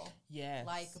sociable. Yes.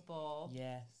 Likable.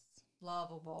 Yes.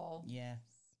 Lovable. Yes.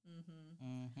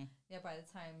 Yeah, by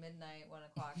the time midnight, 1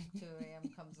 o'clock, 2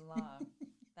 a.m. comes along,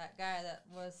 that guy that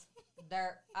was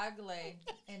dirt ugly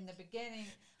in the beginning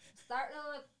starting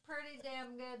to look pretty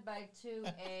damn good by 2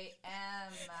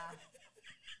 a.m.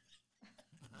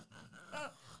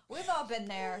 We've all been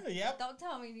there. Yep. Don't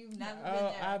tell me you've never been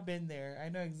there. I've been there. I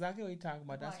know exactly what you're talking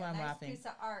about. That's why I'm laughing. Piece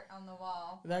of art on the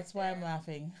wall. That's why I'm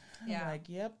laughing. Yeah. I'm like,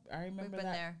 yep, I remember We've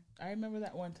been there. I remember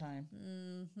that one time.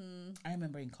 I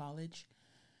remember in college.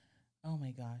 Oh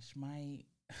my gosh, my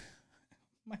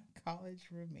college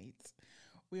roommates.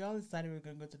 We all decided we were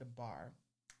gonna go to the bar,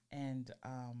 and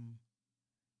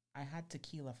I had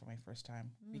tequila for my first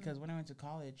time because when I went to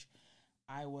college,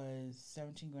 I was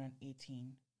 17 going on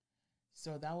 18.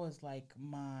 So that was like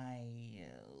my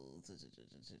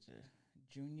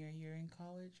junior year in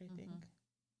college, I think.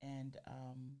 And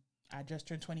I just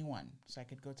turned 21, so I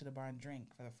could go to the bar and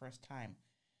drink for the first time.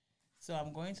 So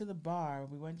I'm going to the bar.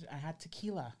 I had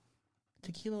tequila.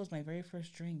 Tequila was my very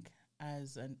first drink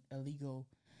as an illegal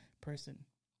person.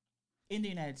 In the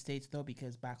United States, though,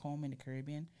 because back home in the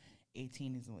Caribbean,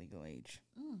 18 is the legal age.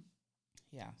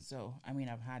 Yeah, so, I mean,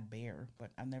 I've had beer,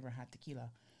 but I've never had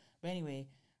tequila. But anyway,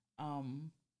 I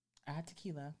had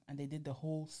tequila, and they did the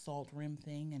whole salt rim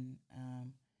thing, and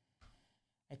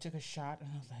I took a shot, and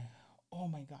I was like, oh,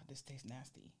 my God, this tastes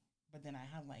nasty. But then I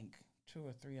had, like, 2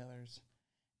 or 3 others,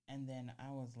 and then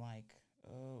I was like,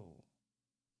 oh,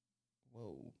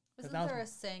 whoa. Isn't there a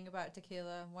saying about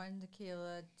tequila? 1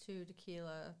 tequila, 2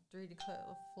 tequila, 3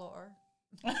 tequila floor.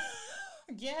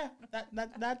 Yeah,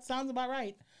 that sounds about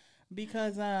right.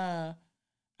 Because at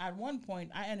one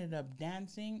point I ended up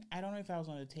dancing. I don't know if I was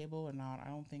on the table or not. I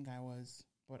don't think I was,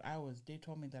 but I was. They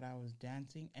told me that I was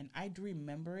dancing, and I do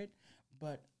remember it,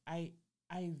 but I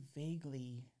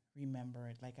vaguely remember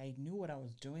it. Like I knew what I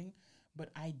was doing, but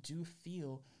I do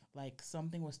feel like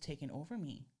something was taking over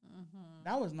me.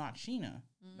 That was not Sheena.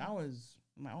 That was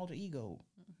my alter ego.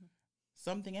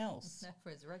 Something else. That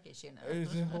was Ricky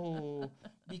Sheena.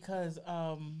 Because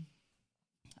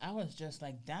I was just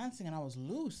like dancing, and I was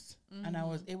loose, and I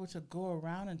was able to go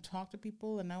around and talk to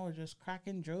people, and I was just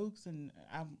cracking jokes, and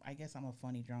I guess I'm a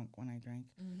funny drunk when I drink.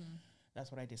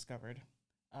 That's what I discovered.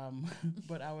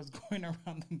 But I was going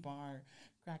around the bar,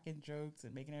 cracking jokes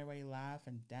and making everybody laugh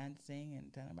and dancing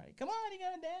and telling everybody, come on, you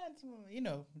gotta dance. You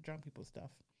know, drunk people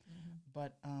stuff.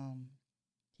 But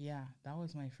yeah, that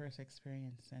was my first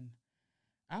experience, and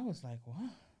I was like,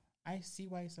 what? I see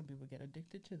why some people get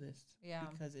addicted to this. Yeah.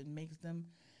 Because it makes them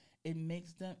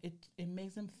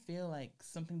feel like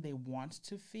something they want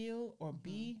to feel or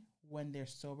be when they're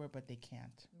sober, but they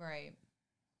can't. Right.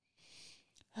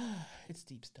 It's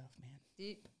deep stuff, man.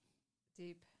 Deep.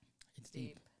 It's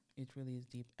deep. It really is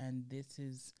deep. And this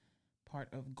is part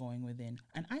of going within.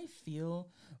 And I feel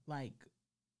like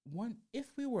if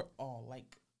we were all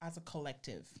like as a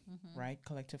collective, right?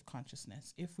 Collective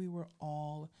consciousness, if we were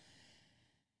all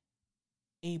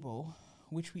able,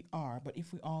 which we are, but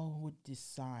if we all would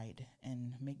decide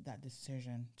and make that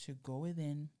decision to go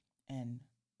within and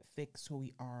fix who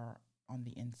we are on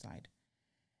the inside,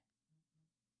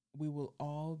 we will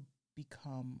all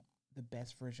become the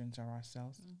best versions of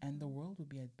ourselves, and the world will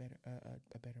be a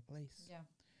better place. Yeah,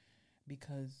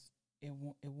 because it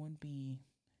won't be.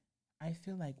 I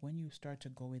feel like when you start to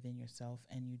go within yourself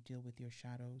and you deal with your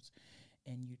shadows,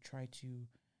 and you try to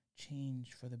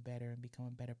change for the better and become a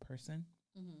better person,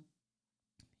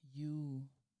 you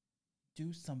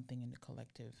do something in the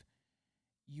collective.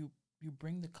 You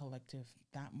bring the collective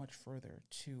that much further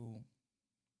to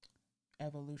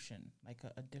evolution, like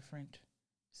a different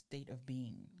state of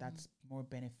being that's more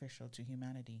beneficial to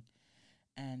humanity.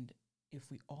 And if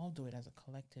we all do it as a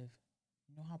collective,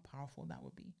 you know how powerful that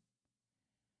would be?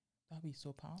 That would be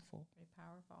so powerful. very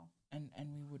powerful.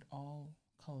 And we would all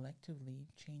collectively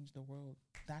change the world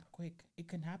that quick. It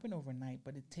can happen overnight,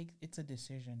 but it's a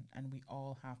decision, and we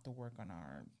all have to work on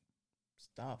our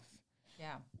stuff.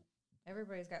 Yeah,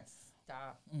 everybody's got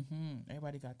stuff.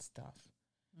 Everybody got stuff.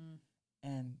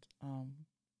 And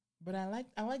but I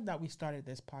like that we started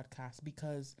this podcast,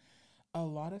 because a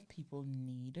lot of people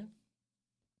need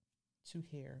to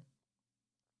hear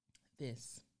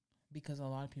this, because a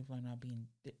lot of people are not being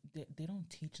they don't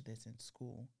teach this in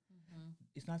school.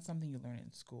 It's not something you learn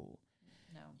in school.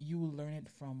 No, you will learn it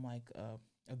from like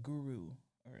a guru,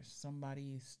 or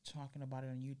somebody's talking about it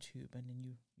on YouTube, and then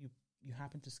you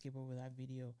happen to skip over that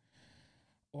video,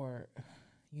 or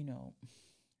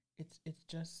it's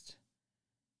just,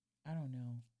 I don't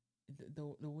know,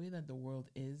 the way that the world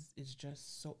is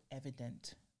just so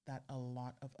evident that a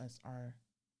lot of us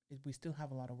we still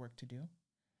have a lot of work to do,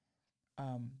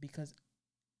 because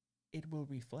it will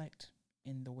reflect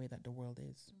in the way that the world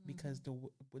is, because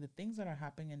the things that are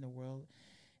happening in the world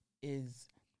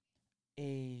is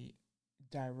a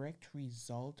direct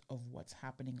result of what's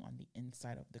happening on the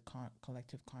inside of the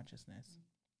collective consciousness.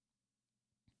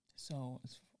 So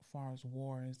as far as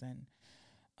wars and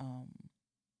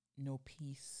no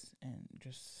peace and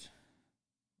just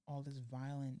all this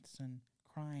violence and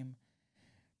crime,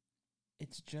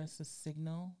 it's just a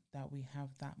signal that we have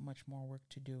that much more work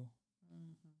to do.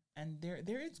 And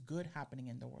there is good happening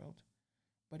in the world,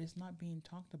 but it's not being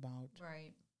talked about.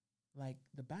 Right. Like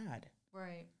the bad.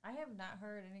 Right. I have not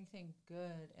heard anything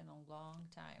good in a long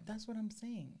time. That's what I'm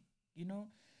saying.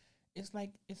 It's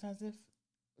like, it's as if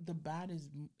the bad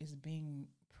is being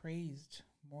praised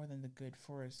more than the good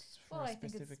for a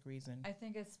specific reason. I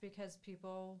think it's because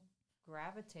people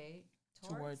gravitate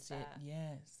towards it. that.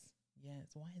 Yes. Yes.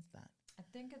 Why is that? I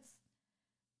think it's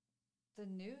the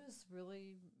news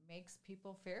really makes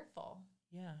people fearful.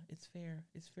 Yeah, it's fair.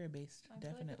 It's fear based. I feel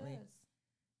like Definitely. it is.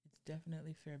 It's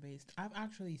definitely fear based. I've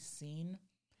actually seen,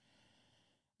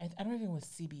 I don't know if it was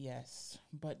CBS,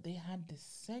 but they had this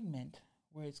segment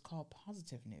where it's called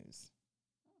Positive News.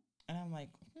 And I'm like,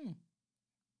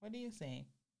 what do you say?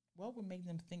 What would make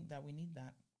them think that we need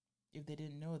that if they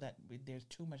didn't know that there's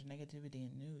too much negativity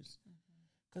in news?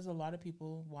 Because a lot of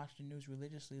people watch the news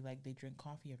religiously, like they drink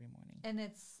coffee every morning. And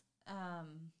it's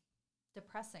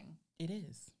depressing. It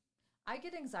is. I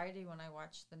get anxiety when I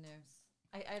watch the news.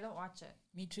 I don't watch it.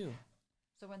 Me too.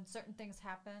 So when certain things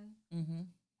happen, Mm-hmm.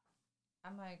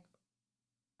 I'm like,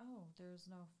 oh, there's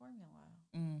no formula.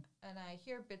 Mm. And I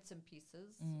hear bits and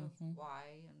pieces Mm-hmm. of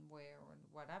why and where and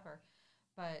whatever.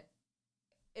 But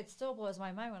it still blows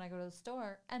my mind when I go to the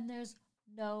store and there's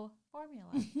no formula.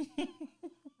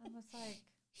 I'm just like,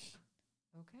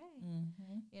 okay.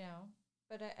 Mm-hmm. You know,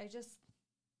 but I just,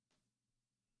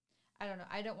 I don't know.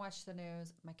 I don't watch the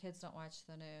news. My kids don't watch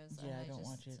the news. Yeah, and I don't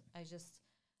watch it.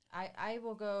 I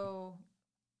will go,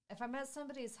 if I'm at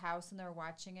somebody's house and they're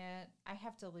watching it, I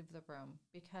have to leave the room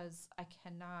because I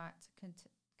cannot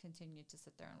continue to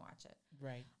sit there and watch it.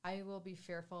 Right. I will be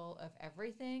fearful of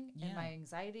everything and my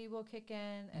anxiety will kick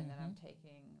in and then I'm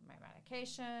taking my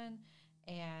medication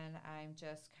and I'm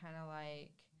just kind of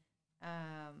like,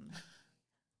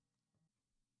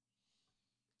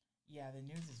 yeah, the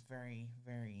news is very,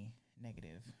 very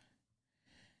negative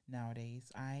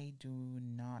nowadays. I do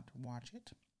not watch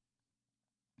it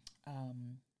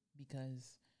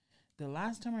because the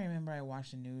last time I remember I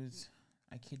watched the news,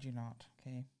 I kid you not,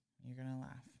 okay? You're going to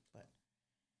laugh, but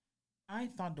I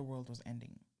thought the world was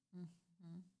ending.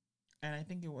 mm-hmm. And I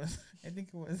think it was in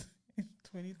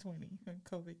 2020 when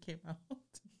COVID came out.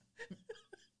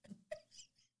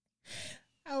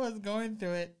 I was going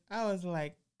through it. I was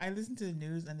like, I listened to the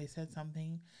news and they said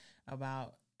something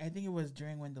about, I think it was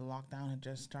during when the lockdown had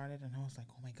just started. And I was like,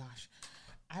 oh my gosh.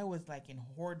 I was like in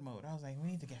horde mode. I was like, we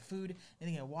need to get food, we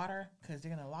need to get water because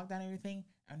they're going to lock down everything.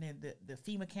 And then the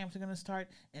FEMA camps are going to start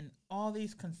and all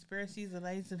these conspiracies that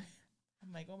I'm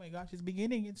like, oh my gosh, it's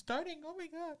beginning. It's starting. Oh my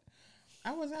God.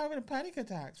 I was having a panic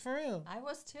attacks for real. I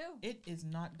was too. It is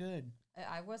not good.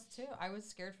 I was too. I was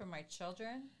scared for my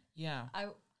children. Yeah. I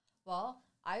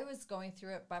was going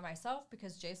through it by myself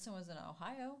because Jason was in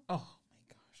Ohio. Oh my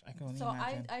gosh. I can only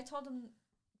imagine. I told him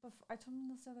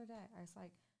this the other day. I was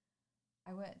like,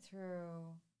 I went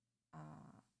through a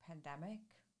pandemic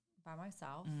by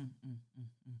myself.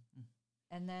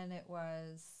 And then it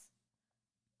was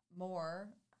more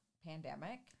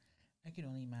pandemic. I can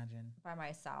only imagine. By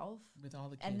myself. With all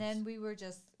the kids. And then we were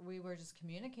just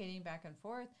communicating back and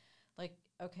forth. Like,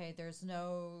 okay, there's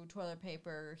no toilet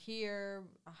paper here.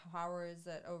 How is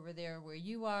it over there where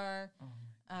you are?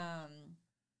 Oh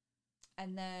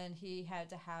and then he had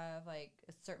to have like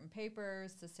certain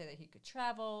papers to say that he could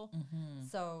travel. Mm-hmm.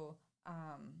 So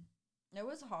it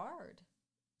was hard.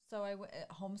 So I went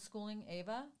homeschooling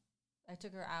Ava. I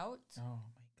took her out. Oh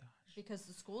my gosh. Because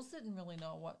the schools didn't really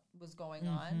know what was going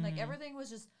on. Like everything was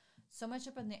just so much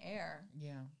up in the air.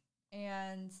 Yeah.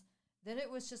 And then it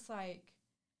was just like,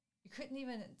 you couldn't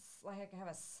even like have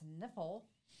a sniffle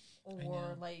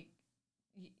or like,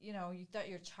 you thought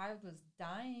your child was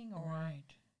dying or, right.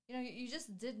 You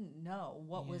just didn't know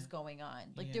what was going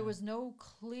on. Like there was no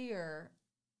clear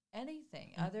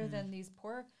anything other than these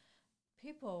poor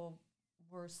people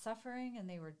were suffering and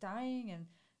they were dying and,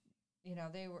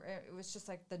 it was just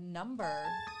like the number.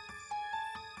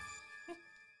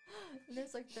 And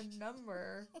it's like the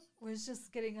number was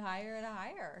just getting higher and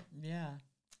higher. Yeah.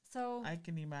 So I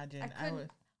can imagine.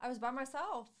 I was by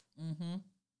myself. Mm-hmm.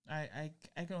 I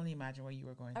can only imagine what you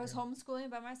were going through. I was homeschooling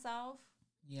by myself.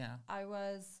 Yeah. I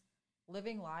was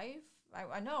living life.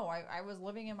 I know. I was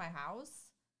living in my house.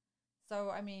 So,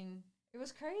 I mean, it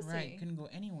was crazy. Right. Couldn't go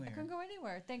anywhere. I couldn't go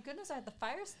anywhere. Thank goodness I had the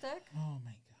Fire Stick. Oh,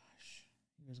 my gosh.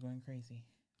 You was going crazy.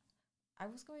 I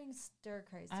was going stir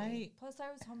crazy. Plus,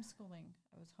 I was homeschooling.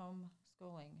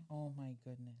 Oh, my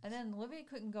goodness. And then Livy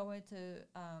couldn't go into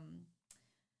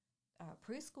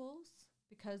preschools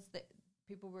because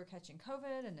people were catching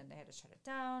COVID and then they had to shut it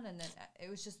down. And then it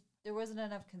was just, there wasn't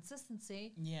enough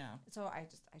consistency. Yeah. So I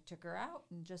took her out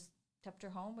and just kept her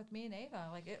home with me and Ava.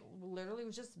 Like it literally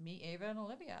was just me, Ava, and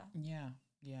Olivia. Yeah.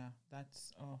 Yeah.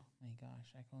 That's, oh my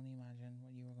gosh. I can only imagine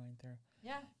what you were going through.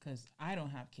 Yeah. Because I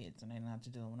don't have kids and I didn't have to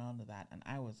deal with none of that. And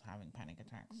I was having panic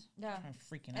attacks. Yeah. I'm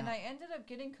freaking out. And I ended up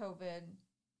getting COVID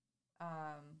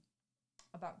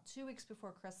about 2 weeks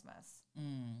before Christmas.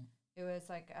 It was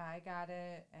like I got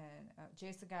it and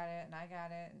Jason got it and I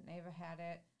got it and Ava had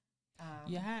it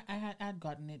I had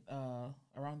gotten it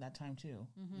around that time too.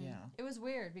 Mm-hmm. Yeah. It was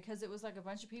weird because it was like a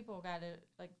bunch of people got it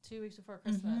like 2 weeks before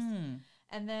Christmas. Mm-hmm.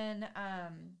 And then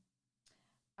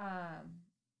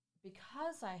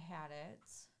because I had it,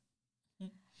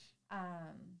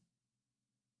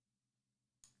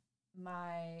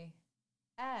 my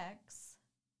ex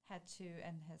had to,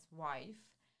 and his wife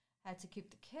had to keep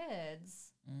the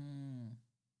kids.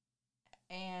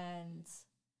 And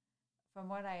from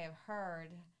what I have heard,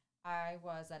 I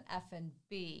was an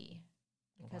F&B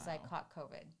because I caught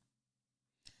COVID.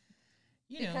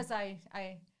 Because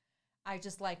I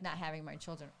just like not having my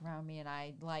children around me, and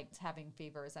I liked having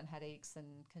fevers and headaches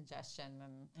and congestion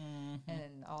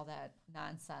and all that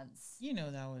nonsense.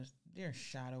 That was their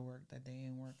shadow work that they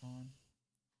didn't work on.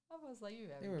 I was like,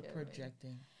 they were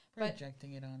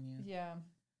projecting it on you. Yeah.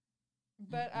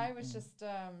 But I was just,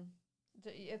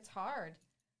 it's hard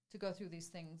to go through these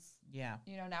things. Yeah.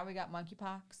 Now we got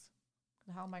monkeypox.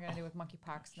 How am I going to do with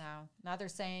monkeypox now? Now they're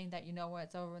saying that,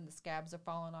 it's over and the scabs are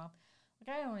falling off.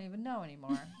 Like, I don't even know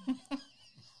anymore.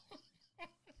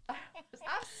 I'm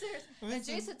serious. And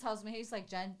Jason tells me, he's like,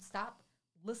 Jen, stop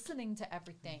listening to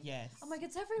everything. Yes. I'm like,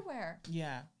 it's everywhere.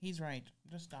 Yeah, he's right.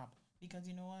 Just stop. Because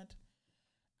you know what?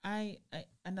 I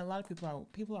and a lot of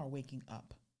people are waking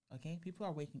up. Okay? People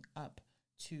are waking up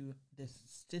to this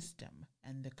system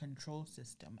and the control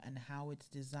system and how it's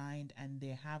designed, and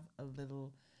they have a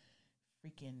little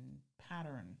freaking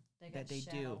pattern that they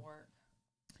do. Work.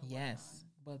 Yes,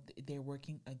 but they're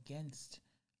working against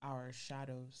our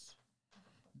shadows.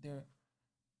 They're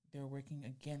working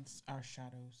against our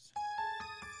shadows.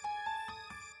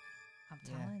 I'm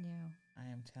telling you. I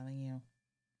am telling you.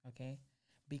 Okay?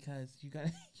 Because you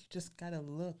just gotta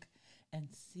look and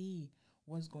see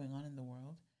what's going on in the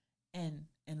world, and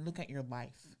look at your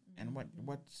life and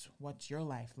what's your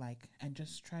life like, and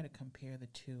just try to compare the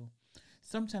two.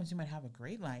 Sometimes you might have a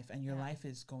great life and your life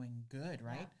is going good,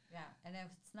 right? Yeah. And if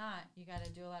it's not, you got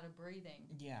to do a lot of breathing.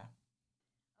 Yeah.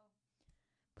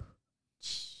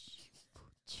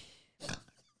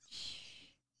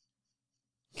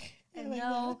 And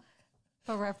no,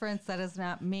 for reference, that is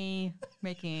not me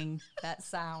making that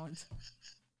sound.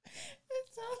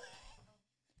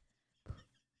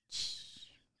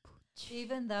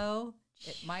 Even though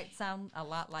it might sound a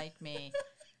lot like me,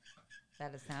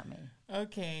 that is not me.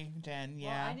 Okay, Jen,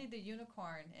 yeah. Well, I need the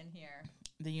unicorn in here.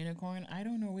 The unicorn? I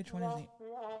don't know which one is it.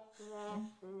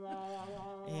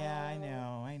 Yeah, I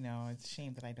know. It's a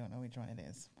shame that I don't know which one it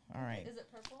is. All right. Is it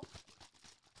purple?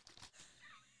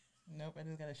 Nope, I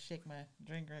just got to shake my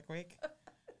drink real quick.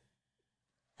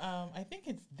 I think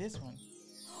it's this one.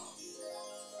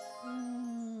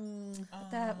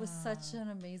 That was such an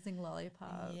amazing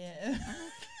lollipop. Yeah.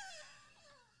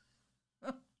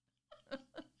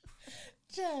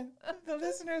 Jen, the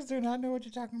listeners do not know what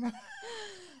you're talking about.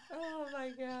 Oh my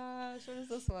gosh. What is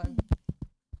this one?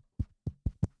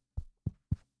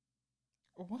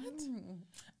 What?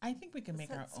 I think we can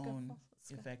make our own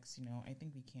effects, I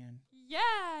think we can. Yeah.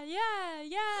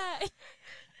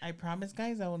 I promise,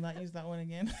 guys, I will not use that one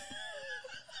again.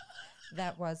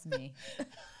 That was me.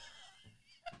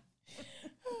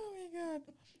 Oh my god.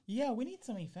 Yeah, we need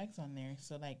some effects on there.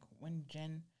 So like when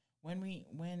we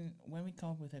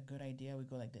come up with a good idea, we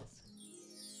go like this.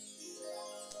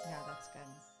 Yeah, that's good.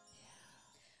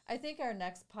 Yeah. I think our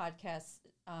next podcast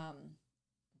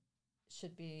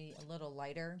should be a little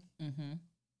lighter. Mm-hmm.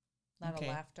 Not a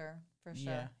laughter, for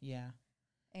sure. Yeah.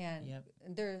 And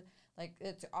they're like,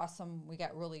 it's awesome. We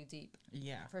got really deep.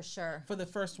 Yeah. For sure. For the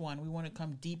first one, we want to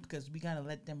come deep because we got to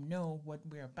let them know what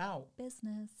we're about.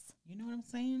 Business. You know what I'm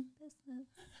saying? Business.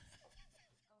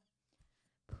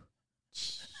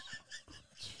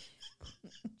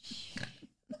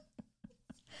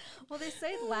 Well, they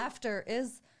say laughter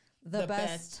is the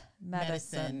best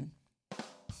medicine.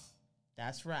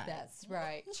 That's right. That's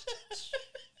right.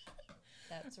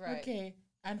 That's right. Okay.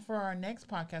 And for our next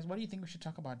podcast, what do you think we should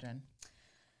talk about, Jen?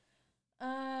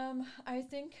 I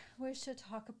think we should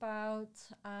talk about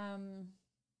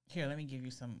Here, let me give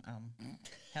you some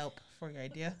help for your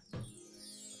idea.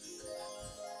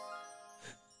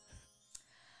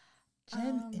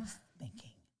 Jen is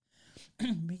thinking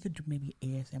we could do maybe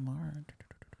ASMR.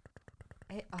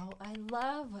 I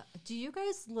love. Do you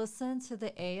guys listen to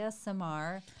the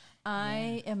ASMR?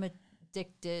 I am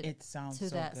addicted. It sounds to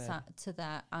so that good. To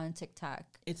that on TikTok.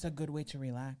 It's a good way to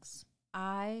relax.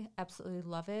 I absolutely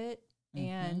love it. Mm-hmm.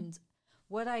 And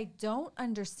what I don't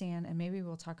understand, and maybe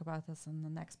we'll talk about this in the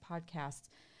next podcast,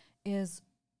 is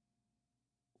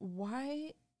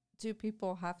why do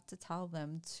people have to tell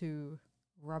them to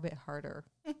rub it harder?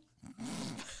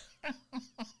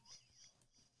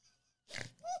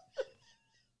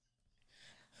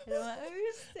 don't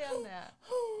understand that.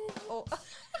 Oh.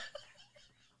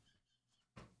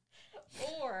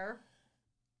 Or,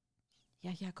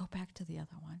 go back to the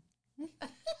other one. What?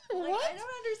 I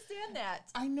don't understand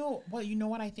that. I know. Well, you know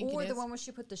what I think Or it is? the one where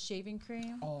she put the shaving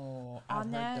cream on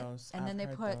on that. Those. And I've then they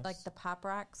heard put those. like the Pop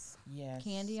Rocks Yes.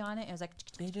 candy on it. It was like...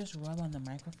 They just rub on the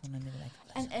microphone and they're like...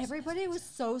 And everybody was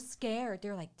so scared.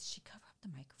 They're like, did she cover up the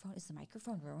microphone? Is the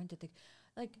microphone ruined? Did they...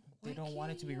 Like, They don't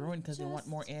want it to be ruined because they want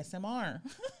more ASMR.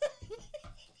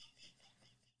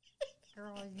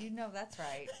 Girl, you know that's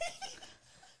right.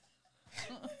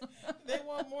 They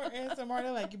want more ASMR.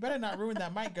 They're like, you better not ruin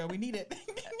that mic, girl. We need it.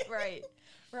 Right.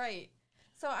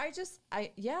 So I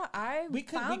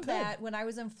found that when I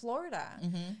was in Florida.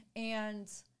 Mm-hmm.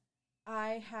 And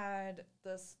I had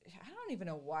this, I don't even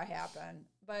know what happened,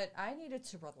 but I needed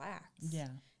to relax. Yeah.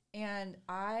 And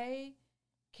I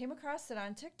came across it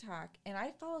on TikTok and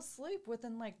I fell asleep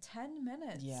within like 10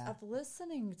 minutes of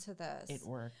listening to this. It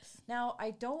works. Now,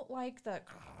 I don't like the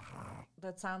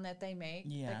sound that they make.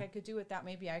 Yeah. Like I could do without,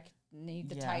 maybe I could need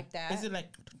to type that. Is it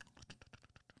like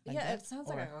yeah, it sounds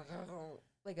like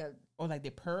a or like they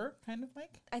purr kind of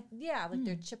like?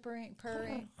 they're chippering,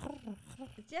 purring.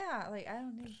 Yeah, like I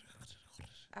don't need.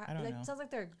 I don't know. It sounds like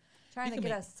they're trying to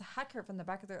get a hacker from the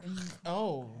back of their.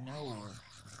 Oh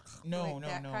no! Like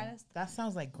that kind of that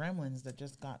sounds like gremlins that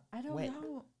just got. I don't wet.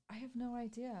 know. I have no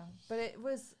idea. But it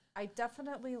was. I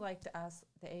definitely liked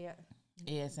the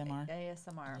ASMR.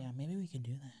 ASMR. Yeah, maybe we could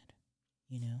do that.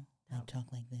 You know, like talk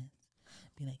like this.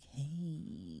 Be like,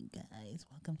 hey guys,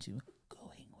 welcome to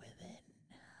Going Within.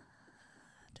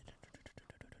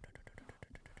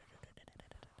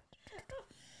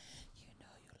 You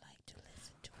know you like to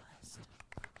listen to us.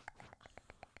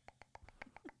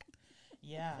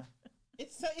 Yeah.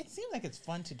 It seems like it's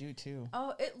fun to do too.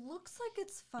 Oh, it looks like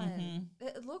it's fun. Mm-hmm.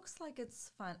 It looks like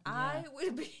it's fun. Yeah. I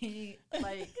would be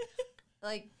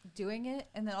like doing it,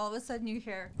 and then all of a sudden you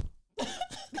hear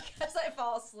because I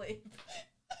fall asleep.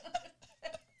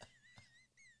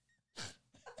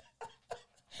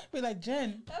 Be like,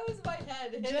 Jen. That was my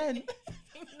head. Jen.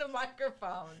 Hitting the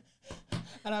microphone.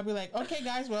 And I'll be like, okay,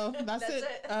 guys, well, that's it.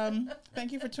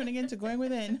 Thank you for tuning in to Going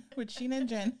Within with Sheena and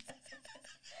Jen.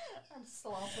 I'm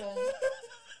slumping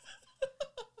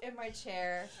in my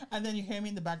chair. And then you hear me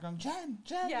in the background, Jen,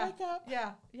 wake up.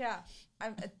 Yeah.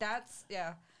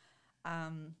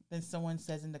 Then someone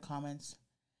says in the comments,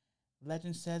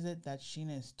 Legend says it that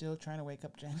Sheena is still trying to wake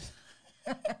up Jen.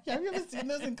 Have you ever seen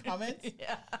those in comments?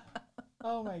 Yeah.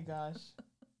 Oh my gosh.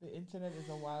 The internet is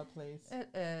a wild place. It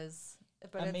is.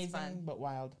 But amazing, it's fun. but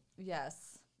wild.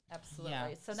 Yes, absolutely. Yeah.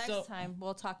 So next time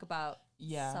we'll talk about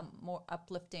some more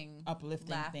uplifting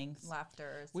things.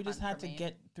 Laughter. We just had to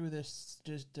get through this.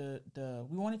 Just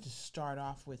we wanted to start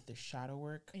off with the shadow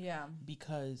work. Yeah.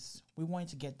 Because we wanted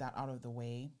to get that out of the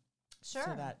way.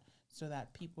 Sure. So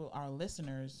that people, our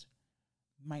listeners,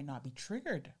 might not be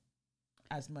triggered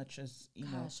as much as you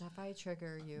know. Gosh, if I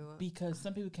trigger you, because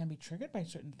some people can be triggered by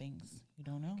certain things. You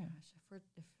don't know. Gosh,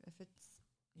 if it's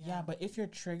yeah, but if you're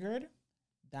triggered,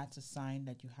 that's a sign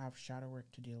that you have shadow work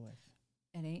to deal with.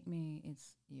 It ain't me,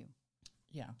 it's you.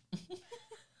 Yeah.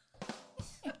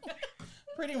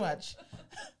 Pretty much.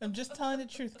 I'm just telling the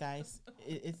truth, guys.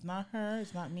 It's not her.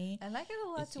 It's not me. And I get a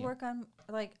lot to work on.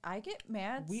 Like, I get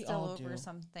mad still over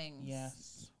some things.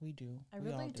 Yes, we do. I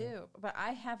really do. But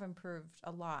I have improved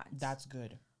a lot. That's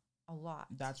good. A lot.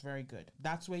 That's very good.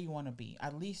 That's where you want to be.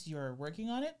 At least you're working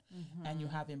on it and you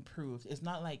have improved. It's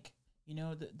not like, you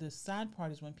know, the sad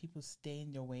part is when people stay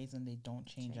in their ways and they don't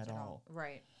change at all.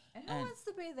 Right. And who wants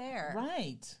to be there?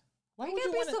 Right. Why would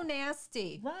you be so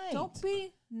nasty? Right. Don't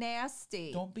be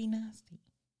nasty. Don't be nasty.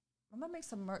 I'm going to make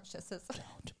some merch that says...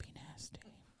 Don't be nasty.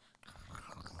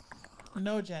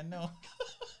 No, Jen, no.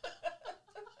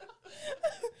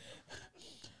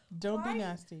 Don't be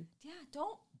nasty. Yeah,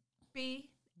 don't be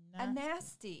a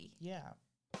nasty. Yeah.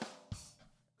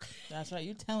 That's right.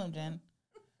 You tell him, Jen.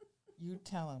 You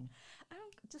tell him.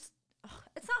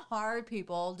 It's not hard,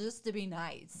 people, just to be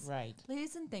nice. Right.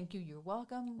 Please and thank you. You're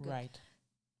welcome. Good. Right.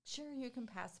 Sure, you can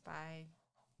pass by.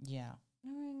 Yeah. I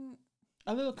mean,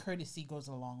 a little courtesy goes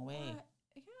a long way.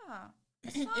 Yeah.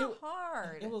 It's not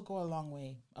hard. It will go a long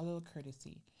way. A little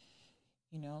courtesy.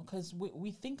 You know, because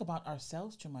we think about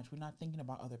ourselves too much. We're not thinking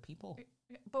about other people.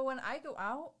 But when I go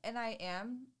out and I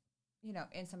am, you know,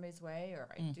 in somebody's way or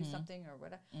I do something or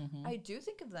whatever, I do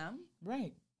think of them.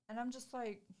 Right. And I'm just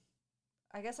like,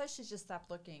 I guess I should just stop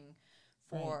looking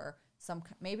for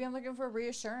maybe I'm looking for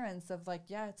reassurance of like,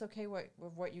 yeah, it's okay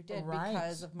what you did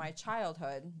because of my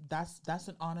childhood. That's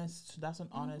some honest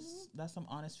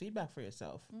feedback for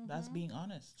yourself. That's being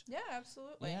honest. Yeah,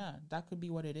 absolutely. Yeah, that could be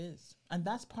what it is. And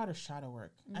that's part of shadow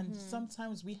work. And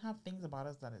sometimes we have things about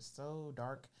us that is so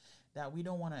dark that we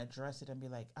don't want to address it and be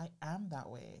like, I am that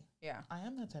way. Yeah. I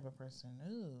am that type of person.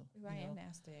 Ooh, I am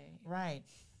nasty. Right.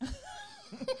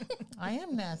 I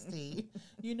am nasty,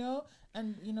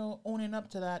 and owning up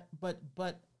to that. But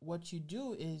what you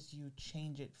do is you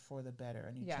change it for the better,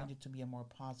 and you change it to be a more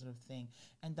positive thing.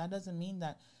 And that doesn't mean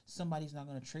that somebody's not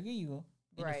going to trigger you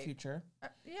in the future.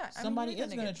 Somebody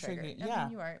is going to trigger. Yeah,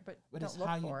 you are, but it's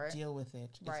how you deal with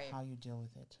it. It's how you deal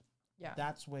with it. Yeah,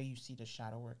 that's where you see the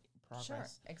shadow work progress. Sure,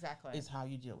 exactly. Is how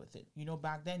you deal with it.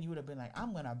 Back then you would have been like,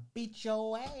 I'm gonna beat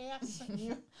your ass,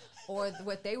 or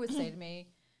what they would say to me.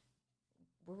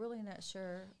 We're really not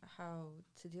sure how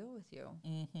to deal with you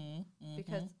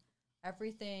because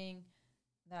everything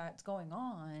that's going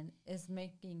on is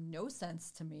making no sense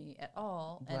to me at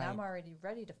all, and I'm already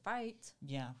ready to fight.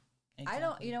 Yeah, exactly. I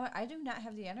don't. You know what? I do not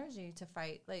have the energy to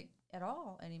fight like at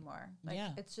all anymore. Like,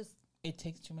 it's just it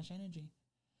takes too much energy.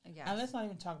 Yeah, and let's not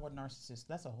even talk about narcissists.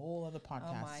 That's a whole other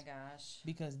podcast. Oh my gosh,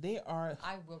 because they are.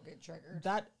 I will get triggered.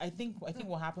 I think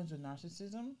what happens with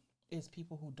narcissism is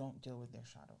people who don't deal with their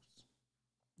shadows.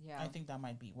 Yeah, I think that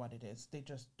might be what it is. They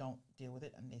just don't deal with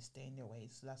it and they stay in their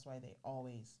ways. So that's why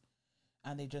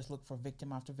they just look for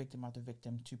victim after victim after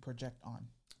victim to project on.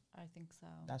 I think so.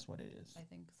 That's what it is. I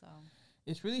think so.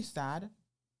 It's really sad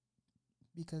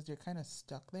because they're kind of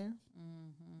stuck there.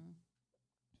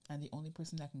 And the only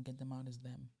person that can get them out is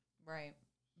them. Right.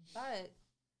 But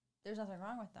there's nothing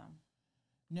wrong with them.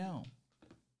 No.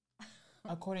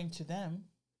 According to them.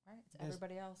 Right. It's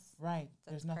everybody else. Right.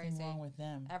 There's nothing wrong with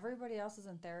them. Everybody else is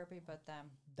in therapy but them.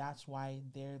 That's why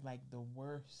they're like the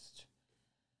worst.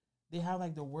 They have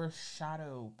like the worst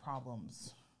shadow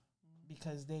problems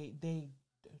because they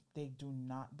do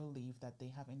not believe that they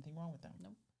have anything wrong with them.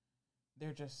 Nope.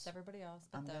 They're just it's everybody else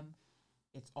but them.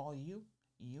 It's all you.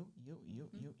 You.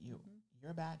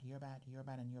 You're bad, and you're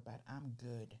bad. I'm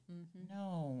good.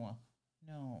 No.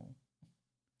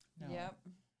 Yep.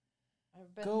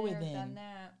 I've been Go there, within. done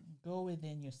that. Go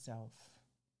within yourself,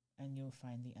 and you'll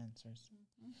find the answers.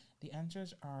 The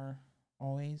answers are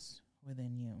always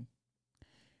within you.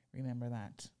 Remember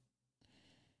that.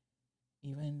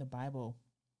 Even in the Bible,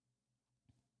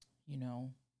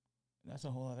 that's a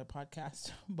whole other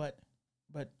podcast. But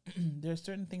there's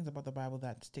certain things about the Bible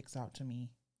that sticks out to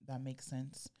me that makes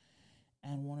sense.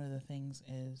 And one of the things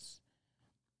is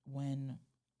when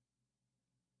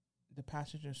the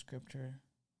passage of scripture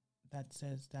that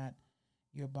says that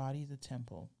your body is a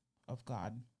temple of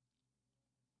God.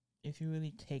 If you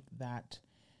really take that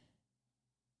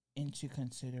into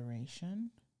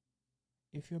consideration,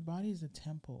 if your body is a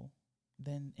temple,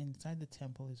 then inside the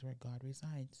temple is where God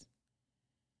resides.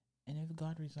 And if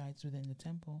God resides within the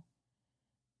temple,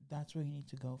 that's where you need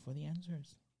to go for the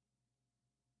answers.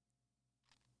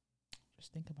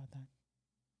 Just think about that.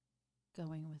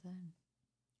 Going within.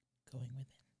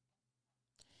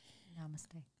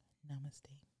 Namaste.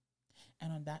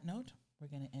 And on that note, we're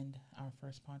going to end our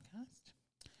first podcast.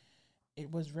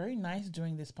 It was very nice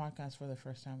doing this podcast for the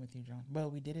first time with you, John.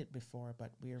 Well, we did it before,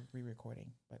 but we're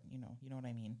re-recording. But you know what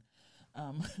I mean.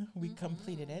 We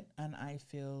completed it, and I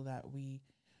feel that we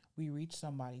reached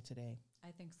somebody today.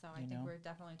 I think so. I think we're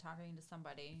definitely talking to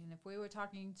somebody. And if we were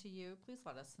talking to you, please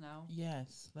let us know.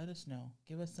 Yes, let us know.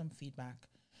 Give us some feedback.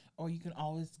 Or you can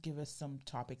always give us some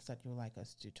topics that you'd like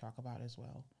us to talk about as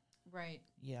well. Right.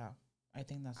 Yeah, I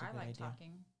think that's a good idea. I like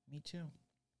talking. Me too.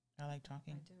 I like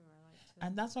talking. I do. I like to.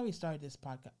 And that's why we started this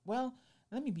podcast. Well,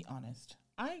 let me be honest.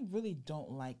 I really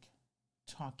don't like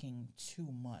talking too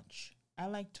much. I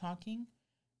like talking,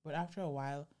 but after a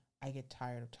while, I get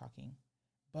tired of talking.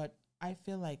 But I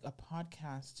feel like a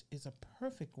podcast is a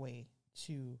perfect way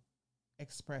to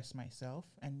express myself.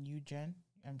 And you, Jen,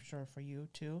 I'm sure for you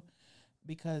too,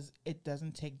 because it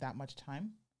doesn't take that much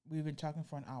time. We've been talking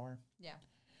for an hour. Yeah.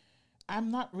 I'm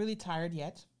not really tired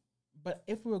yet, but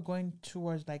if we were going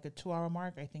towards like a 2-hour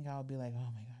mark, I think I'll be like, oh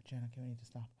my God, Jen, I need to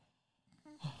stop.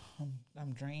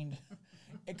 I'm drained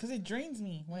because it drains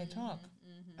me when I talk.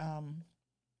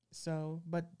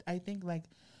 But I think like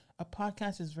a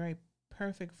podcast is very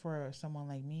perfect for someone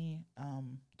like me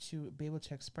to be able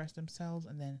to express themselves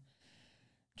and then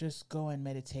just go and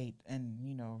meditate and,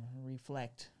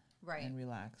 reflect and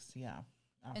relax. Yeah.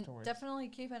 Afterwards. And definitely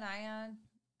keep an eye on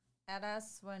at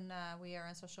us when we are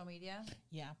on social media.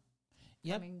 Yeah.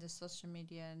 coming to social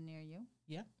media near you.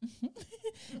 Yep.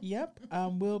 Yep.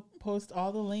 We'll post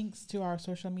all the links to our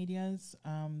social medias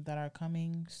that are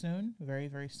coming soon, very,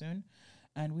 very soon.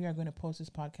 And we are going to post this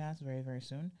podcast very, very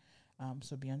soon.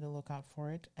 So be on the lookout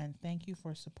for it. And thank you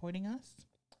for supporting us.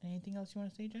 Anything else you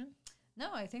want to say, Jen? No,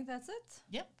 I think that's it.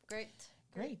 Yep. Great.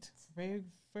 Great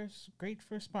first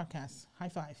podcast. High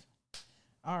five.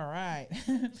 All right.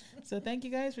 So thank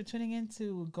you guys for tuning in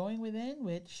to Going Within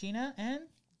with Sheena and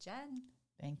Jen.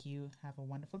 thank you. Have a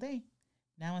wonderful day.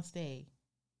 Namaste.